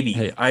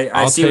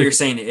see what you're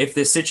saying. If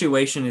the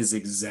situation is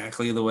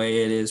exactly the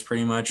way it is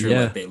pretty much, or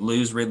like they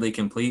lose Ridley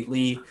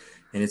completely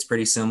and it's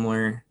pretty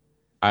similar.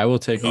 I will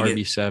take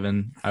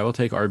RB7. I will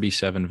take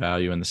RB7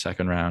 value in the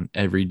second round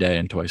every day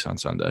and twice on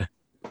Sunday.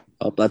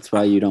 Oh, that's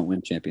why you don't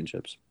win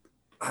championships.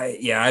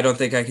 I don't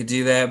think I could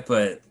do that,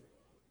 but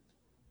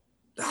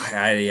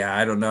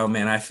I don't know,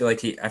 man. I feel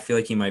like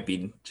he might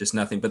be just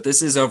nothing. But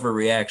this is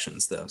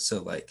overreactions though.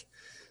 So like,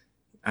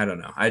 I don't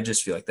know. I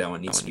just feel like that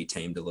one needs to be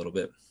tamed a little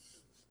bit.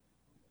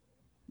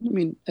 I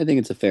mean, I think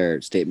it's a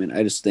fair statement.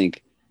 I just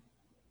think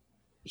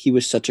he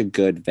was such a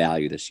good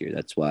value this year.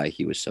 That's why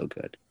he was so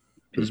good.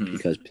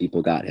 Because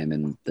people got him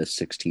in the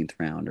 16th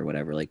round or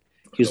whatever. Like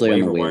he was like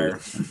on the waiver.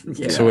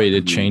 Yeah. So wait,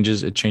 it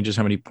changes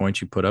how many points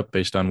you put up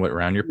based on what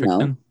round you're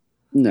picked in?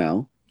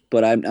 No,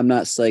 but I'm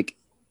not like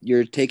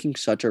you're taking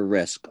such a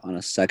risk on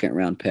a second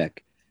round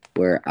pick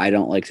where I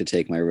don't like to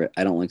take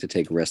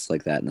risks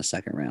like that in the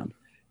second round.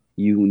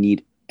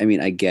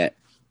 I get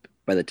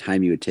by the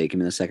time you would take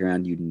him in the second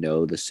round,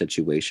 the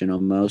situation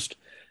almost,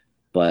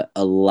 but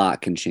a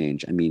lot can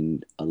change. I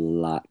mean, a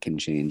lot can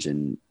change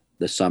in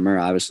the summer.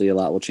 Obviously, a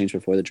lot will change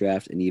before the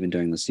draft and even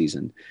during the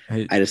season.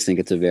 I just think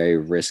it's a very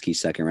risky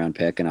second round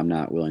pick, and I'm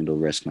not willing to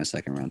risk my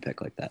second round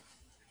pick like that.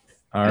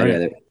 All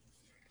right.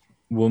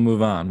 We'll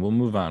move on.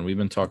 We've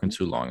been talking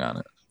too long on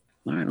it.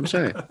 All right. I'm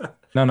sorry.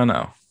 No.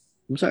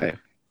 I'm sorry.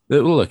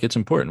 Look, it's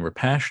important. We're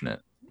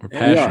passionate. We're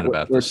passionate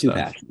about this stuff.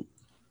 Passionate.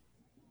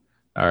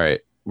 All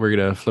right. We're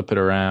going to flip it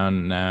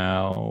around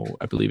now.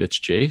 I believe it's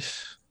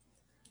Jace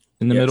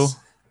in the middle.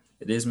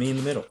 It is me in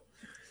the middle.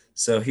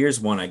 So here's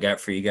one I got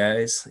for you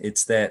guys.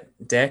 It's that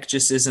Dak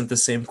just isn't the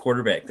same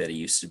quarterback that he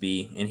used to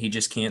be, and he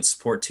just can't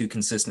support 2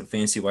 consistent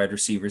fantasy wide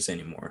receivers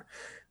anymore.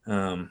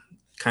 Kind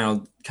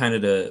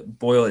of to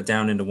boil it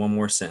down into one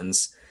more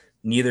sentence,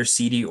 neither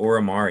CD or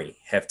Amari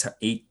have top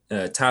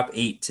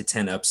 8 to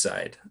 10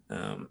 upside.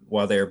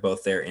 while they were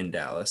both there in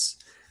Dallas.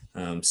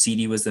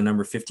 CD was the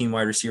number 15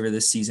 wide receiver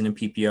this season in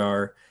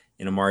PPR,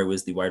 and Amari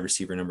was the wide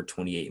receiver number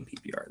 28 in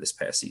PPR this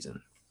past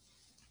season.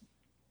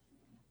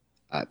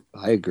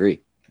 I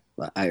agree.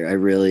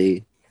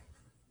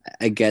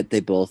 I get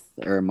they both,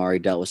 or Amari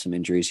dealt with some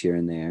injuries here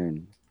and there,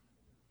 and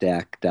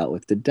Dak dealt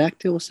with. Did Dak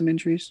deal with some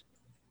injuries,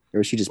 or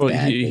was he just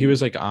bad? He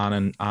was like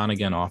on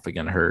again, off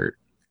again, hurt.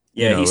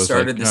 Yeah, he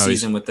started the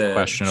season with the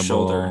questionable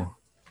shoulder.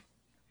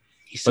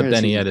 But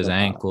then he had his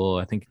ankle.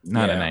 I think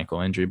not an ankle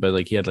injury, but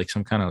like he had like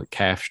some kind of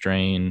calf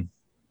strain.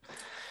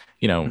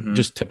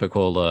 Just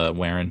typical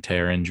wear and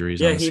tear injuries.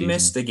 Yeah, he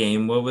missed the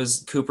game. What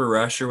was Cooper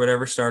Rush or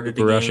whatever started the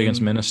game? Rush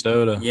against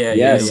Minnesota. Yeah,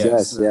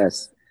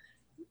 yes.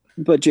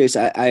 But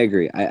Jace, I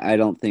agree. I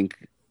don't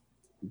think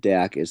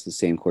Dak is the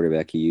same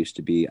quarterback he used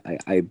to be.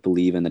 I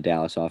believe in the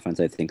Dallas offense.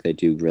 I think they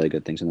do really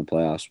good things in the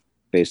playoffs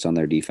based on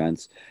their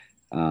defense.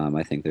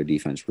 I think their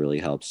defense really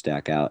helps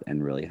Dak out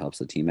and really helps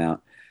the team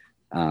out.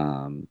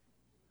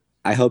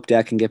 I hope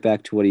Dak can get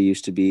back to what he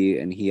used to be,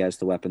 and he has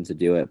the weapons to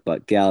do it.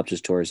 But Gallup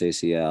just tore his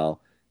ACL.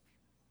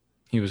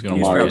 He's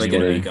probably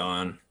going to be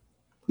gone.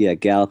 Yeah,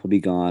 Gallup will be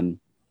gone.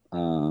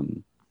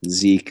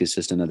 Zeke is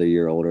just another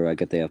year older. I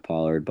get they have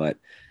Pollard, but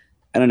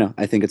I don't know.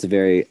 I think it's a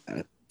very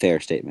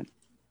fair statement.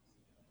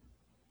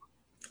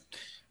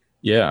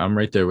 Yeah, I'm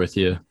right there with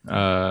you.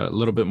 A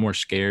little bit more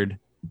scared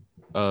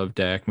of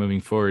Dak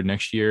moving forward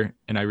next year,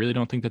 and I really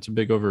don't think that's a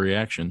big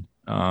overreaction.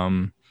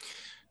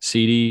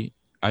 CD,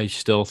 I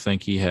still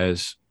think he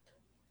has,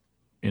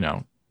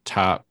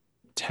 top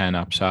 10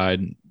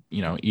 upside,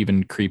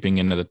 even creeping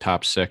into the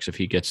top 6 if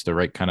he gets the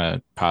right kind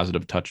of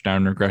positive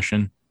touchdown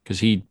regression, because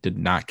he did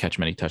not catch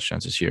many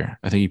touchdowns this year.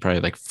 I think he probably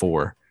had like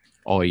 4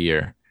 all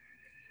year.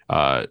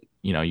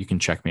 You can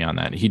check me on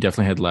that. He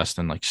definitely had less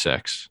than like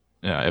 6,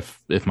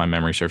 if my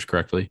memory serves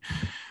correctly.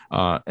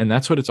 And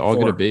that's what it's all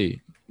going to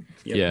be.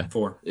 Yep, yeah.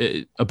 4.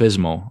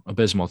 Abysmal.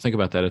 Think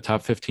about that. A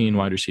top 15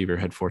 wide receiver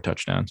had 4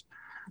 touchdowns.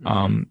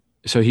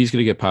 So he's going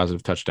to get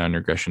positive touchdown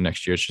regression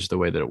next year. It's just the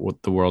way that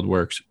the world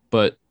works.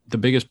 But the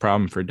biggest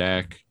problem for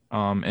Dak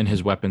and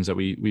his weapons that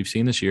we've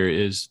seen this year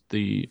is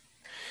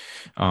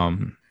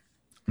I'm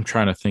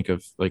trying to think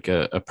of like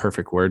a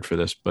perfect word for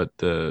this, but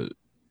the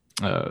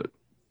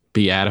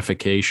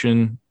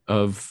beatification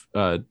of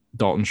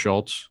Dalton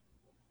Schultz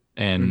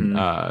and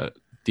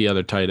the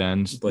other tight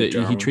ends.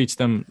 He treats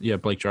them,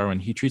 Blake Jarwin,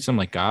 he treats them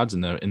like gods in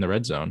the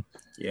red zone.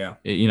 Yeah.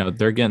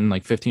 They're getting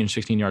like 15 or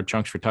 16-yard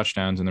chunks for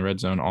touchdowns in the red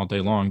zone all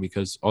day long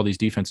because all these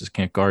defenses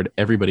can't guard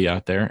everybody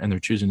out there, and they're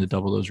choosing to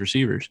double those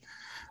receivers.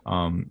 So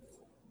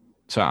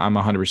I'm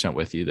 100%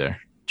 with you there,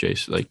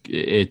 Jace. Like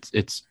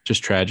it's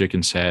just tragic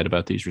and sad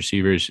about these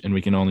receivers, and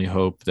we can only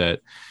hope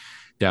that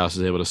Dallas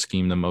is able to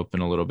scheme them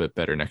open a little bit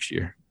better next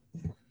year.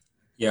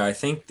 Yeah, I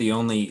think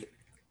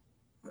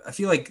I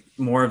feel like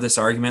more of this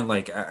argument,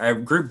 like I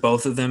group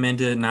both of them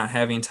into not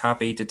having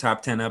top 8 to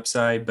top 10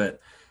 upside, but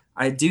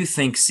I do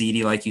think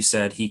CD, like you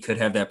said, he could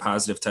have that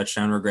positive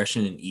touchdown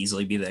regression and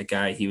easily be that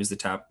guy. He was the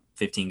top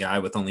 15 guy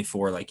with only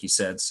 4, like you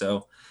said.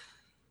 So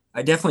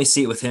I definitely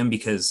see it with him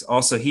because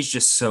also he's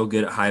just so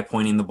good at high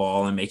pointing the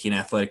ball and making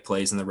athletic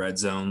plays in the red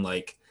zone.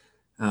 Like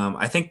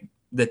I think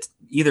that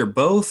either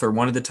both or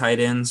one of the tight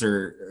ends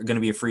are going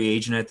to be a free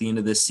agent at the end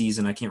of this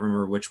season. I can't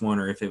remember which one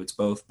or if it was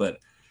both, but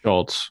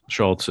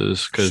Schultz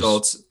is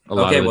because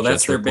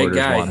that's their big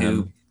guy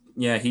who,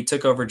 he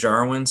took over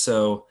Jarwin.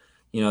 So,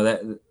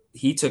 that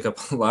he took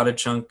up a lot of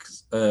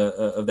chunks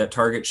of that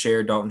target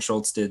share. Dalton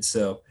Schultz did.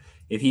 So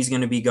if he's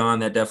going to be gone,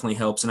 that definitely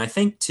helps. And I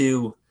think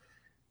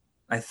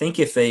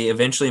if they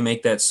eventually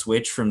make that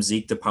switch from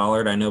Zeke to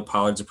Pollard, I know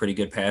Pollard's a pretty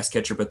good pass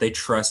catcher, but they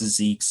trust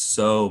Zeke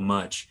so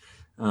much.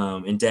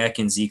 And Dak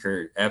and Zeke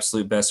are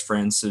absolute best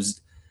friends. So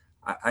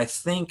I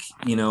think,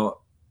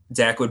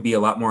 Dak would be a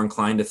lot more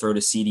inclined to throw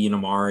to CD and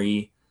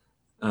Amari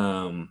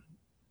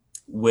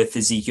with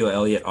Ezekiel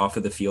Elliott off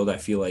of the field. I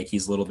feel like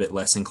he's a little bit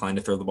less inclined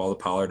to throw the ball to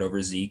Pollard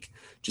over Zeke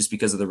just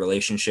because of the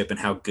relationship and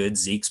how good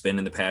Zeke's been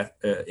in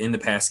the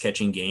pass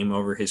catching game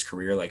over his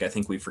career. Like, I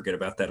think we forget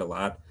about that a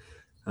lot.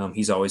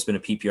 He's always been a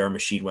PPR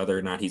machine, whether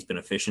or not he's been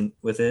efficient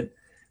with it.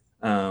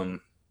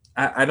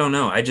 I don't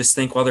know. I just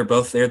think while they're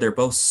both there, they're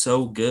both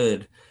so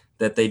good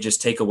that they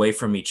just take away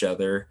from each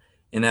other.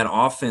 And that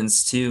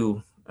offense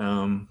too,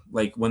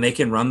 like when they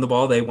can run the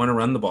ball, they want to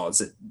run the ball.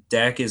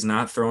 Dak is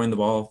not throwing the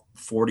ball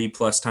 40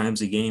 plus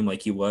times a game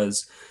like he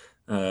was,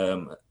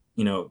 2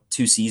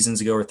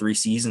 seasons ago or 3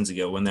 seasons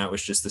ago when that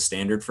was just the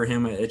standard for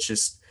him. It's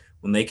just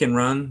when they can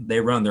run, they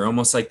run. They're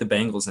almost like the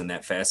Bengals in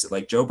that facet.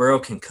 Like Joe Burrow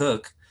can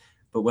cook,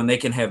 but when they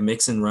can have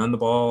Mixon run the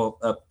ball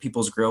up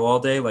people's grill all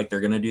day, like they're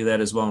going to do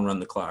that as well and run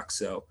the clock.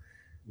 So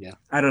yeah,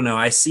 I don't know.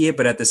 I see it,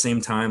 but at the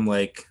same time,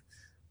 like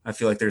I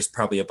feel like there's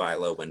probably a buy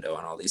low window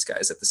on all these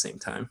guys at the same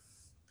time.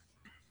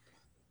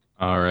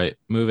 All right,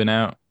 moving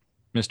out,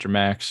 Mr.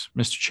 Max,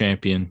 Mr.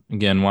 Champion.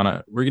 Again,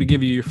 we're gonna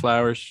give you your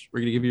flowers.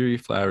 We're gonna give you your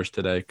flowers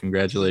today.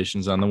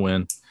 Congratulations on the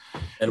win.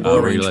 We're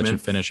gonna let you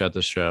finish out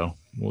the show.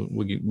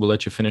 We'll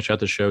let you finish out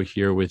the show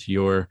here with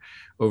your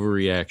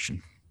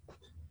overreaction.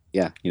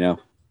 Yeah,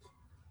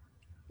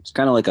 it's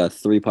kind of like a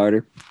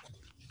 3-parter.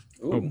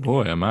 Ooh. Oh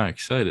boy, am I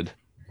excited.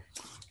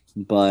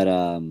 But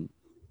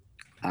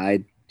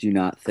I do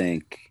not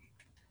think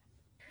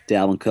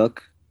Dalvin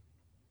Cook,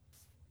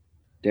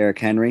 Derrick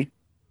Henry,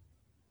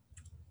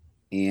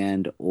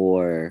 and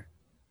or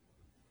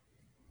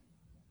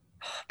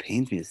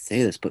pains me to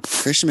say this, but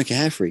Christian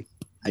McCaffrey.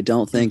 I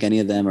don't think any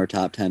of them are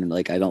top 10.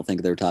 Like, I don't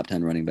think they're top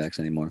 10 running backs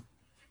anymore.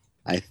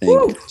 I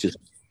think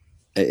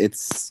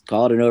it's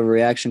called an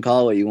overreaction.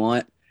 Call it what you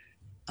want.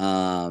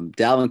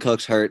 Dalvin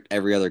Cook's hurt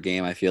every other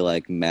game. I feel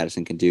like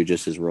Madison can do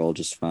just his role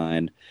just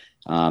fine.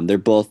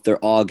 They're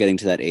all getting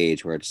to that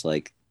age where it's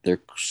like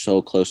they're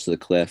so close to the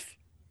cliff.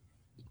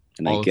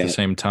 And All at the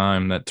same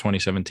time, that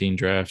 2017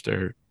 draft,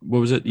 or what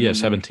was it? Yeah,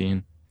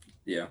 17.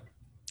 Yeah.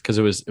 Because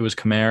it was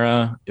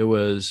Kamara, it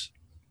was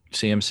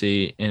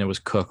CMC, and it was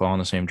Cook all in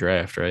the same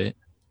draft, right?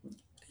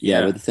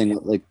 Yeah, but the thing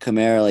like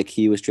Kamara, like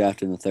he was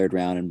drafted in the 3rd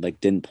round and like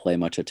didn't play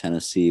much at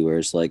Tennessee,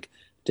 whereas like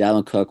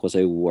Dalvin Cook was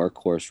a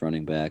workhorse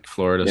running back.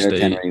 Florida Derrick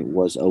State. Henry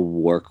was a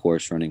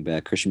workhorse running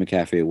back. Christian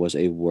McCaffrey was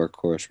a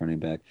workhorse running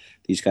back.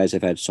 These guys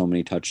have had so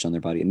many touches on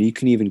their body. And you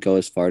can even go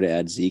as far to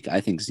add Zeke.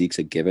 I think Zeke's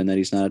a given that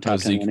he's not a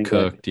top 10 running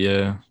cooked, back.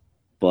 yeah.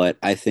 But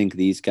I think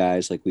these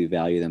guys, like we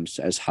value them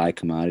as high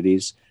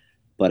commodities.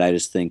 But I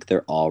just think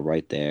they're all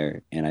right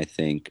there. And I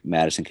think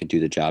Madison can do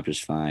the job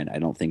just fine. I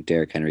don't think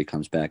Derrick Henry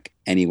comes back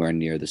anywhere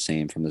near the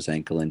same from his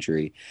ankle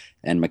injury.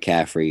 And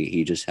McCaffrey,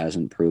 he just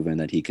hasn't proven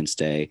that he can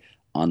stay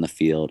on the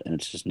field, and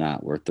it's just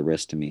not worth the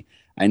risk to me.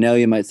 I know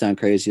you might sound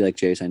crazy like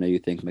Chase. I know you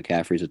think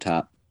McCaffrey's a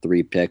top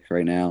 3 pick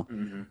right now.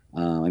 Mm-hmm.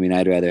 I mean,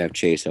 I'd rather have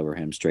Chase over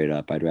him straight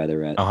up. I'd rather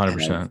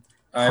 100%.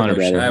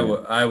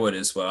 I would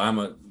as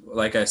well.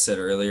 Like I said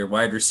earlier,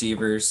 wide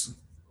receivers,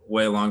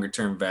 way longer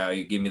term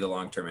value. Give me the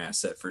long term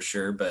asset for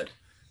sure. But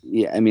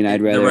yeah, I mean,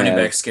 I'd rather the running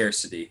back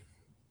scarcity.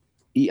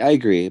 I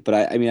agree, but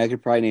I mean, I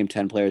could probably name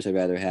 10 players I'd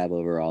rather have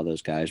over all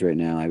those guys right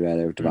now. I'd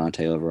rather have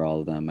Devontae over all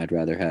of them. I'd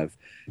rather have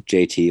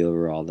JT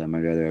over all of them.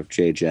 I'd rather have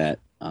J Jet.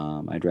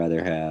 I'd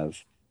rather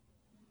have,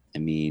 I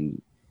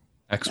mean,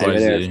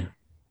 XYZ.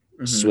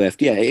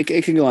 Swift. Yeah,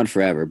 it can go on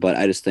forever, but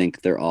I just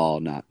think they're all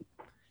not.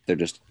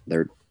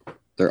 They're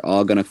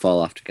all gonna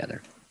fall off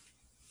together.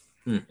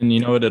 And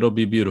you know what? It'll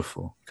be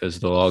beautiful because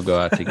they'll all go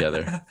out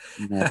together.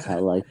 And that's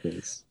how life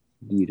is.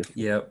 Beautiful.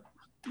 Yep.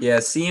 Yeah,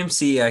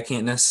 CMC I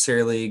can't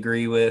necessarily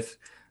agree with.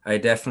 I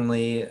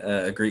definitely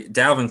agree.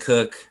 Dalvin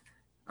Cook,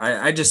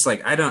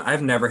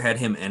 I've never had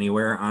him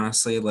anywhere,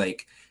 honestly.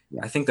 Like,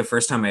 I think the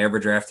first time I ever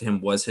drafted him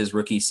was his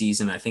rookie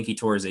season. I think he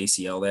tore his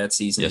ACL that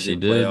season. Yes, he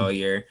didn't play did. all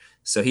year.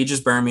 So he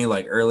just burned me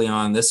like early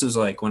on. This was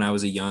like when I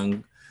was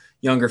a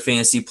younger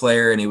fantasy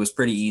player, and it was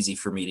pretty easy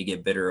for me to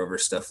get bitter over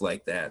stuff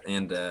like that.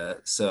 And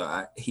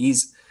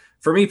he's,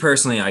 for me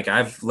personally, like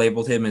I've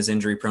labeled him as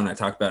injury prone. I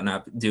talked about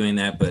not doing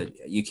that,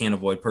 but you can't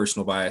avoid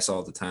personal bias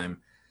all the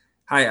time.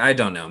 I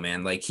don't know,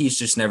 man. Like he's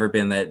just never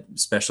been that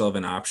special of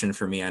an option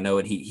for me. I know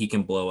he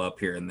can blow up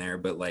here and there,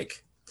 but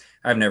like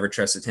I've never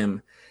trusted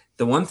him.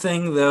 The one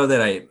thing though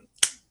that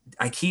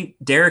I keep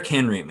Derrick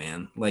Henry,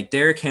 man. Like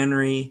Derrick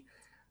Henry,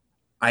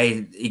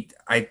 I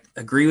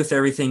agree with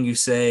everything you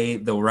say.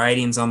 The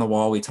writing's on the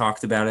wall. We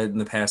talked about it in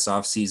the past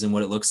offseason,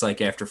 what it looks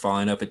like after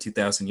following up a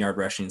 2,000-yard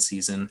rushing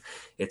season.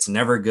 It's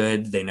never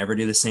good. They never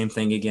do the same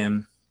thing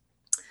again.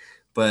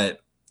 But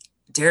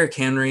Derrick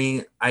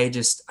Henry, I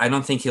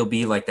don't think he'll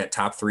be like that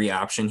top 3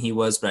 option he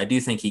was, but I do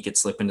think he could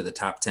slip into the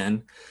top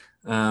 10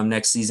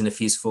 next season if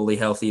he's fully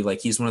healthy.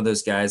 Like he's one of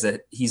those guys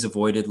that he's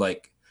avoided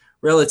like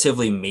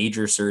relatively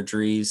major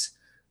surgeries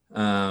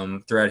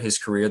throughout his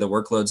career. The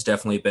workload's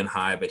definitely been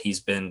high, but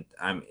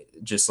I'm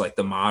just like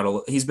the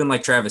model. He's been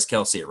like Travis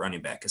Kelce at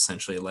running back,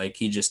 essentially. Like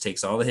he just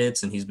takes all the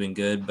hits and he's been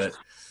good. But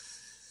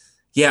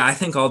yeah, I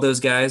think all those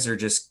guys are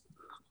just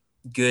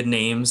good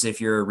names if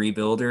you're a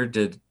rebuilder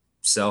to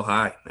sell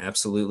high.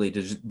 Absolutely.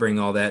 To just bring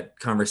all that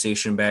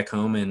conversation back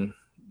home. And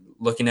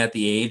looking at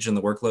the age and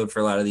the workload for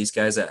a lot of these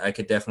guys, I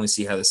could definitely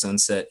see how the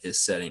sunset is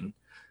setting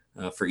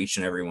for each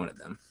and every one of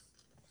them.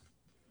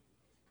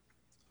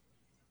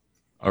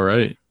 All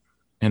right.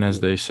 And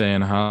as they say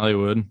in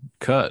Hollywood,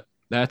 cut.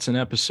 That's an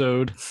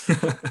episode.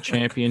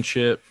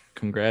 Championship.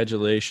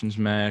 Congratulations,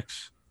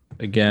 Max.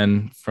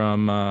 Again,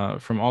 from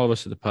all of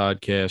us at the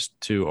podcast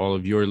to all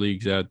of your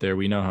leagues out there,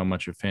 we know how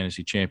much a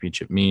fantasy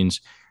championship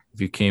means. If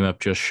you came up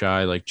just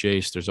shy like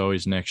Jace, there's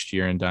always next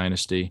year in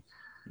Dynasty.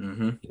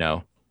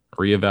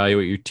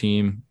 Reevaluate your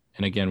team.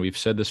 And again, we've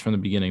said this from the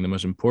beginning. The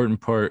most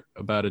important part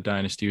about a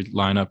Dynasty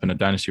lineup and a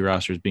Dynasty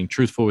roster is being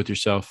truthful with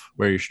yourself,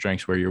 where your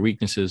strengths, where your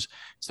weaknesses.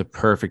 It's the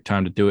perfect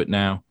time to do it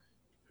now.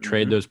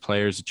 Trade those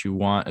players that you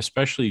want,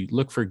 especially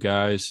look for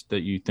guys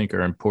that you think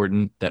are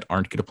important that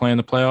aren't going to play in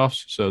the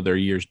playoffs. So their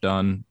year's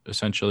done,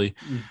 essentially.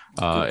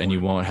 And you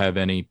won't have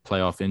any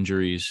playoff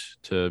injuries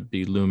to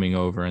be looming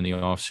over in the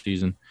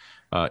offseason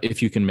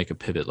if you can make a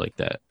pivot like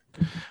that.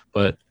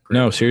 But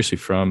no, seriously,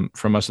 from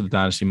us at the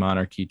Dynasty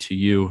Monarchy to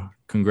you,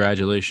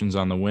 congratulations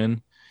on the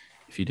win.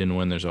 If you didn't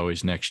win, there's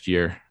always next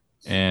year.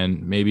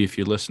 And maybe if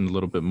you listened a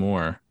little bit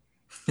more,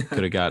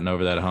 could have gotten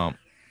over that hump.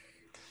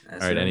 All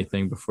right.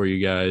 Anything before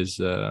you guys,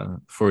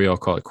 before we all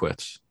call it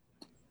quits?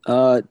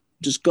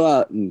 Just go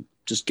out and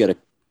just get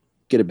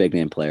a big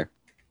name player.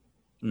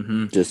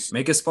 Mm-hmm. Just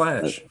make a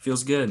splash.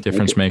 Feels good.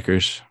 Difference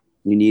makers.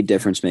 You need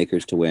difference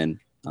makers to win.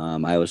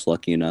 I was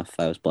blessed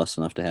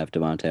enough to have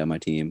Devontae on my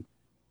team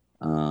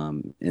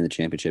in the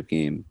championship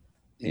game.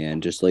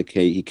 And just like,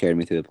 hey, he carried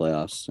me through the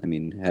playoffs. I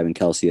mean, having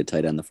Kelsey at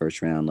tight end the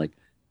first round, like,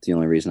 it's the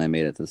only reason I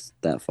made it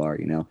that far.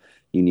 You know,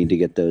 you need to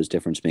get those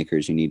difference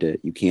makers.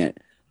 You can't,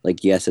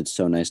 like, yes, it's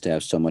so nice to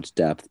have so much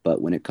depth,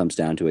 but when it comes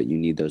down to it, you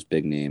need those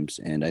big names.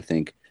 And I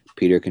think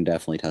Peter can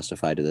definitely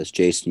testify to this.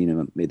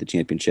 Jason, made the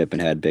championship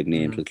and had big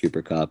names with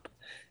Cooper Kupp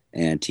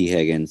and T.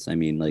 Higgins. I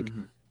mean, like,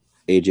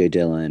 AJ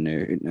Dillon,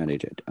 or not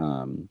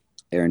AJ,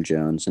 Aaron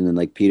Jones. And then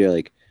like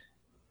Peter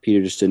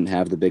just didn't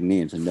have the big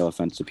names. And no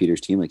offense to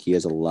Peter's team, like, he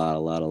has a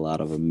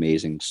lot of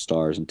amazing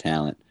stars and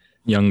talent.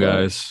 Young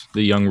guys,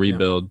 the young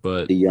rebuild,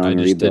 but I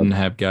just didn't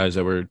have guys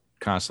that were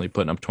constantly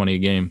putting up 20 a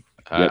game.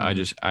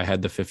 Yep. I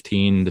had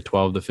the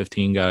 12 to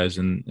 15 guys,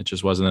 and it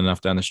just wasn't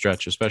enough down the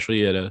stretch,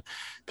 especially at a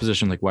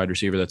position like wide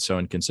receiver that's so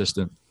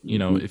inconsistent. You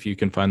know, if you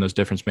can find those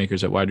difference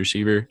makers at wide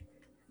receiver,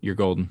 you're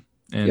golden.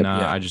 And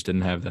I just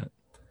didn't have that.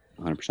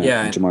 100%.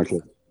 Yeah.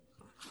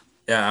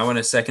 Yeah, I want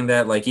to second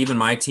that. Like, even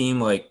my team,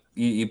 like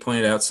you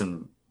pointed out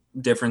some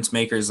difference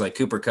makers, like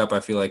Cooper Kupp, I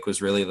feel like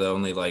was really the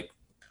only like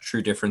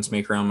true difference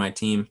maker on my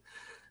team.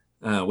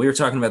 We were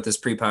talking about this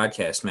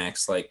pre-podcast,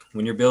 Max. Like,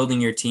 when you're building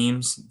your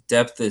teams,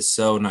 depth is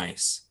so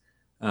nice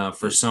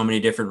for so many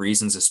different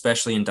reasons,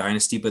 especially in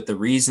Dynasty. But the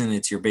reason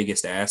it's your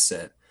biggest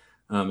asset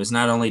is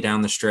not only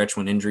down the stretch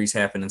when injuries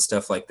happen and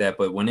stuff like that,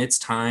 but when it's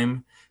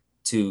time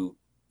to,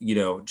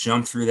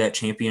 jump through that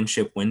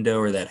championship window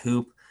or that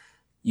hoop,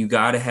 you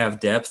got to have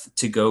depth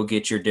to go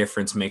get your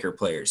difference maker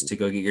players, to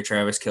go get your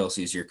Travis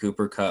Kelce's, your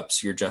Cooper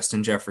Kupps, your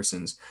Justin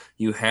Jeffersons.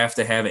 You have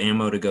to have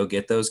ammo to go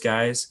get those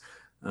guys.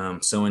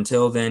 So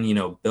until then,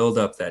 build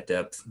up that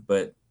depth.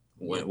 But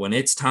when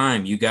it's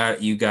time, you got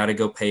to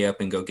go pay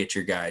up and go get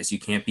your guys. You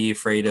can't be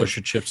afraid of push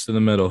your chips to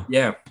the middle.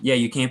 Yeah.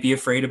 You can't be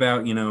afraid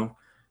about,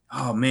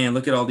 oh man,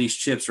 look at all these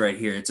chips right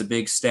here. It's a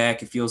big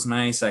stack. It feels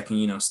nice. I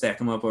can, stack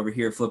them up over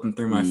here, flip them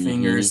through my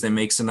fingers. That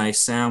makes a nice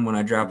sound when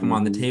I drop them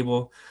on the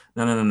table.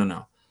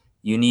 No.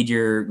 You need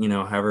your,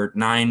 however,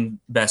 9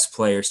 best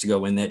players to go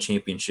win that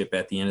championship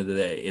at the end of the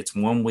day. It's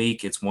 1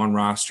 week. It's one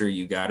roster.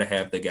 You got to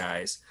have the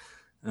guys.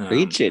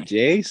 Preach it,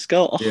 Jace.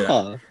 Go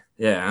off.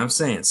 Yeah, I'm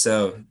saying.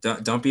 So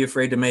don't be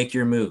afraid to make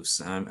your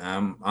moves.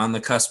 I'm on the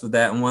cusp of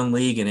that in one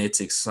league, and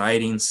it's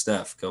exciting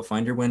stuff. Go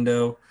find your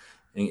window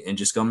and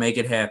just go make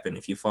it happen.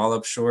 If you fall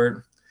up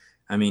short,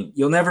 I mean,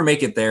 you'll never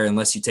make it there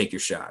unless you take your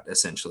shot,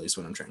 essentially, is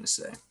what I'm trying to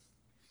say.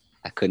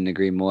 I couldn't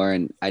agree more.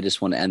 And I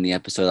just want to end the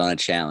episode on a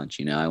challenge.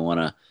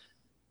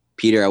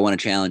 Peter, I want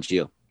to challenge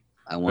you.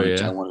 I want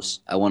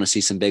to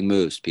see some big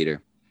moves,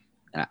 Peter.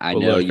 I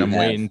know look, I'm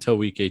waiting until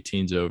week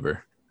 18's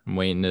over. I'm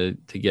waiting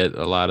to get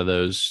a lot of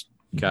those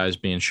guys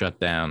being shut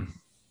down.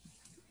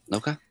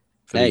 Okay.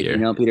 Hey,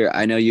 Peter,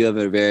 I know you have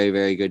a very,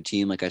 very good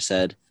team, like I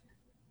said,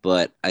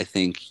 but I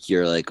think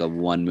you're like a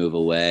one move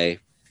away.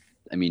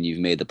 I mean, you've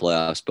made the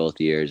playoffs both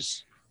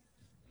years.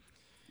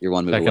 You're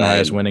one move away. Second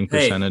highest winning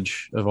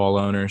percentage of all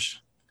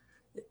owners.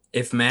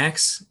 If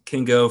Max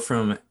can go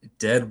from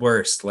dead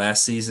worst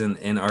last season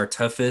in our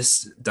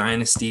toughest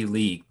dynasty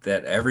league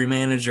that every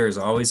manager is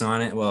always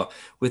on it, well,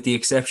 with the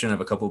exception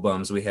of a couple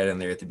bums we had in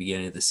there at the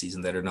beginning of the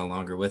season that are no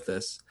longer with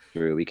us.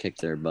 True, we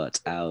kicked their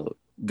butts out.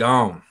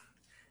 Gone.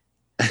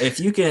 If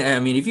you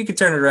can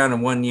turn it around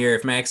in 1 year,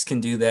 if Max can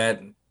do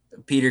that,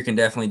 Peter can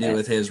definitely do it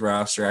with his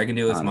roster. I can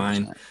do it with 100%.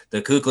 Mine.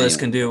 The Kuklas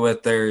can do it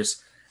with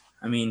theirs.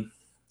 I mean,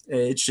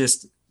 it's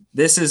just –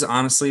 this is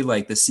honestly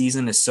like the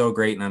season is so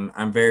great, and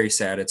I'm very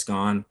sad it's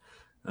gone.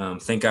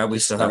 Thank God we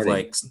still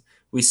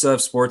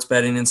have sports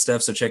betting and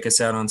stuff. So check us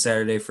out on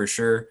Saturday for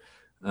sure,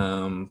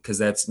 because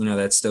that's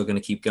still going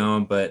to keep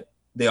going. But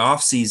the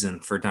off season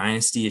for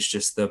Dynasty is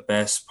just the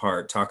best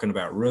part. Talking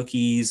about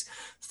rookies,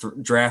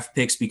 draft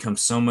picks become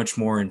so much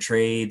more in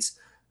trades.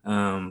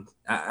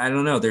 I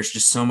don't know. There's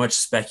just so much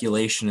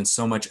speculation and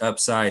so much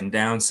upside and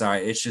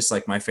downside. It's just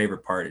like my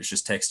favorite part. It's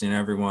just texting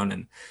everyone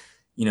and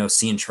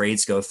seeing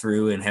trades go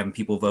through and having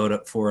people vote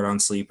up for it on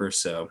Sleeper.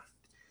 So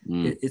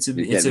it's a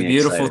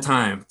beautiful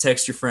time.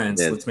 Text your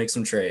friends. Let's make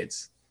some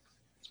trades.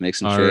 Let's make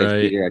some trades.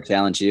 Right. Peter, I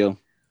challenge you.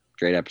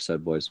 Great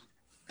episode, boys.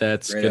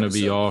 That's going to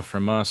be all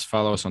from us.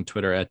 Follow us on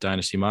Twitter at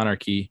Dynasty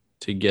Monarchy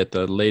to get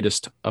the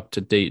latest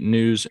up-to-date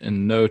news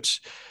and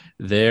notes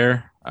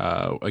there.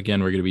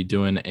 Again, we're going to be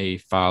doing a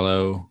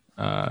follow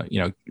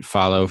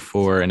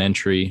for an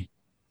entry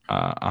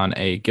on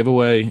a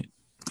giveaway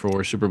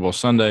for Super Bowl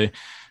Sunday.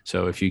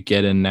 So if you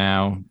get in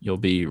now, you'll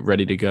be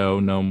ready to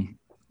go. No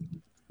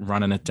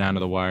running it down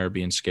to the wire,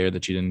 being scared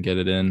that you didn't get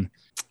it in.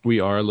 We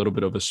are a little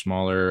bit of a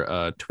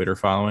smaller Twitter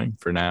following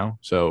for now.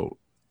 So,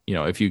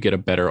 if you get a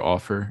better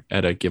offer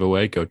at a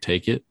giveaway, go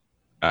take it.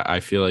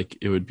 I feel like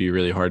it would be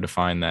really hard to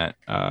find that.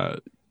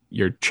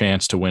 Your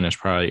chance to win is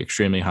probably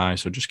extremely high.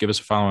 So just give us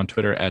a follow on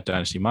Twitter at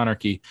Dynasty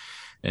Monarchy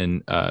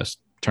and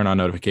turn on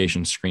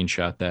notifications,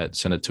 screenshot that,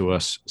 send it to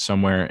us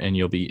somewhere, and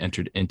you'll be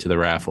entered into the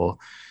raffle.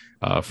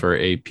 for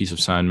a piece of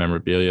signed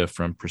memorabilia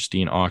from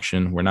Pristine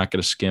Auction. We're not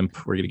going to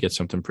skimp. We're going to get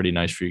something pretty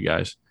nice for you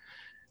guys.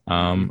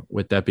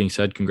 With that being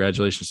said,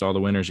 congratulations to all the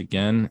winners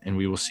again, and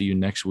we will see you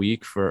next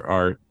week for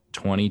our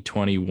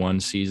 2021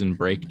 season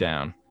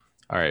breakdown.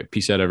 All right.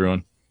 Peace out,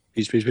 everyone.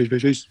 Peace, peace, peace,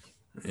 peace, peace.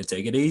 And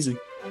take it easy.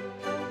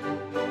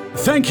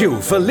 Thank you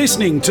for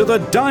listening to the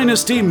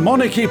Dynasty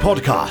Monarchy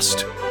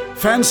podcast.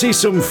 Fancy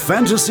some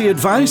fantasy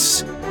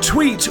advice?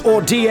 Tweet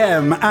or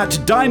DM at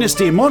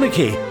Dynasty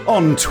Monarchy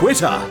on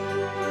Twitter.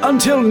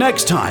 Until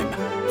next time,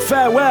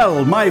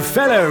 farewell, my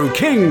fellow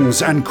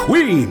kings and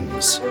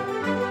queens.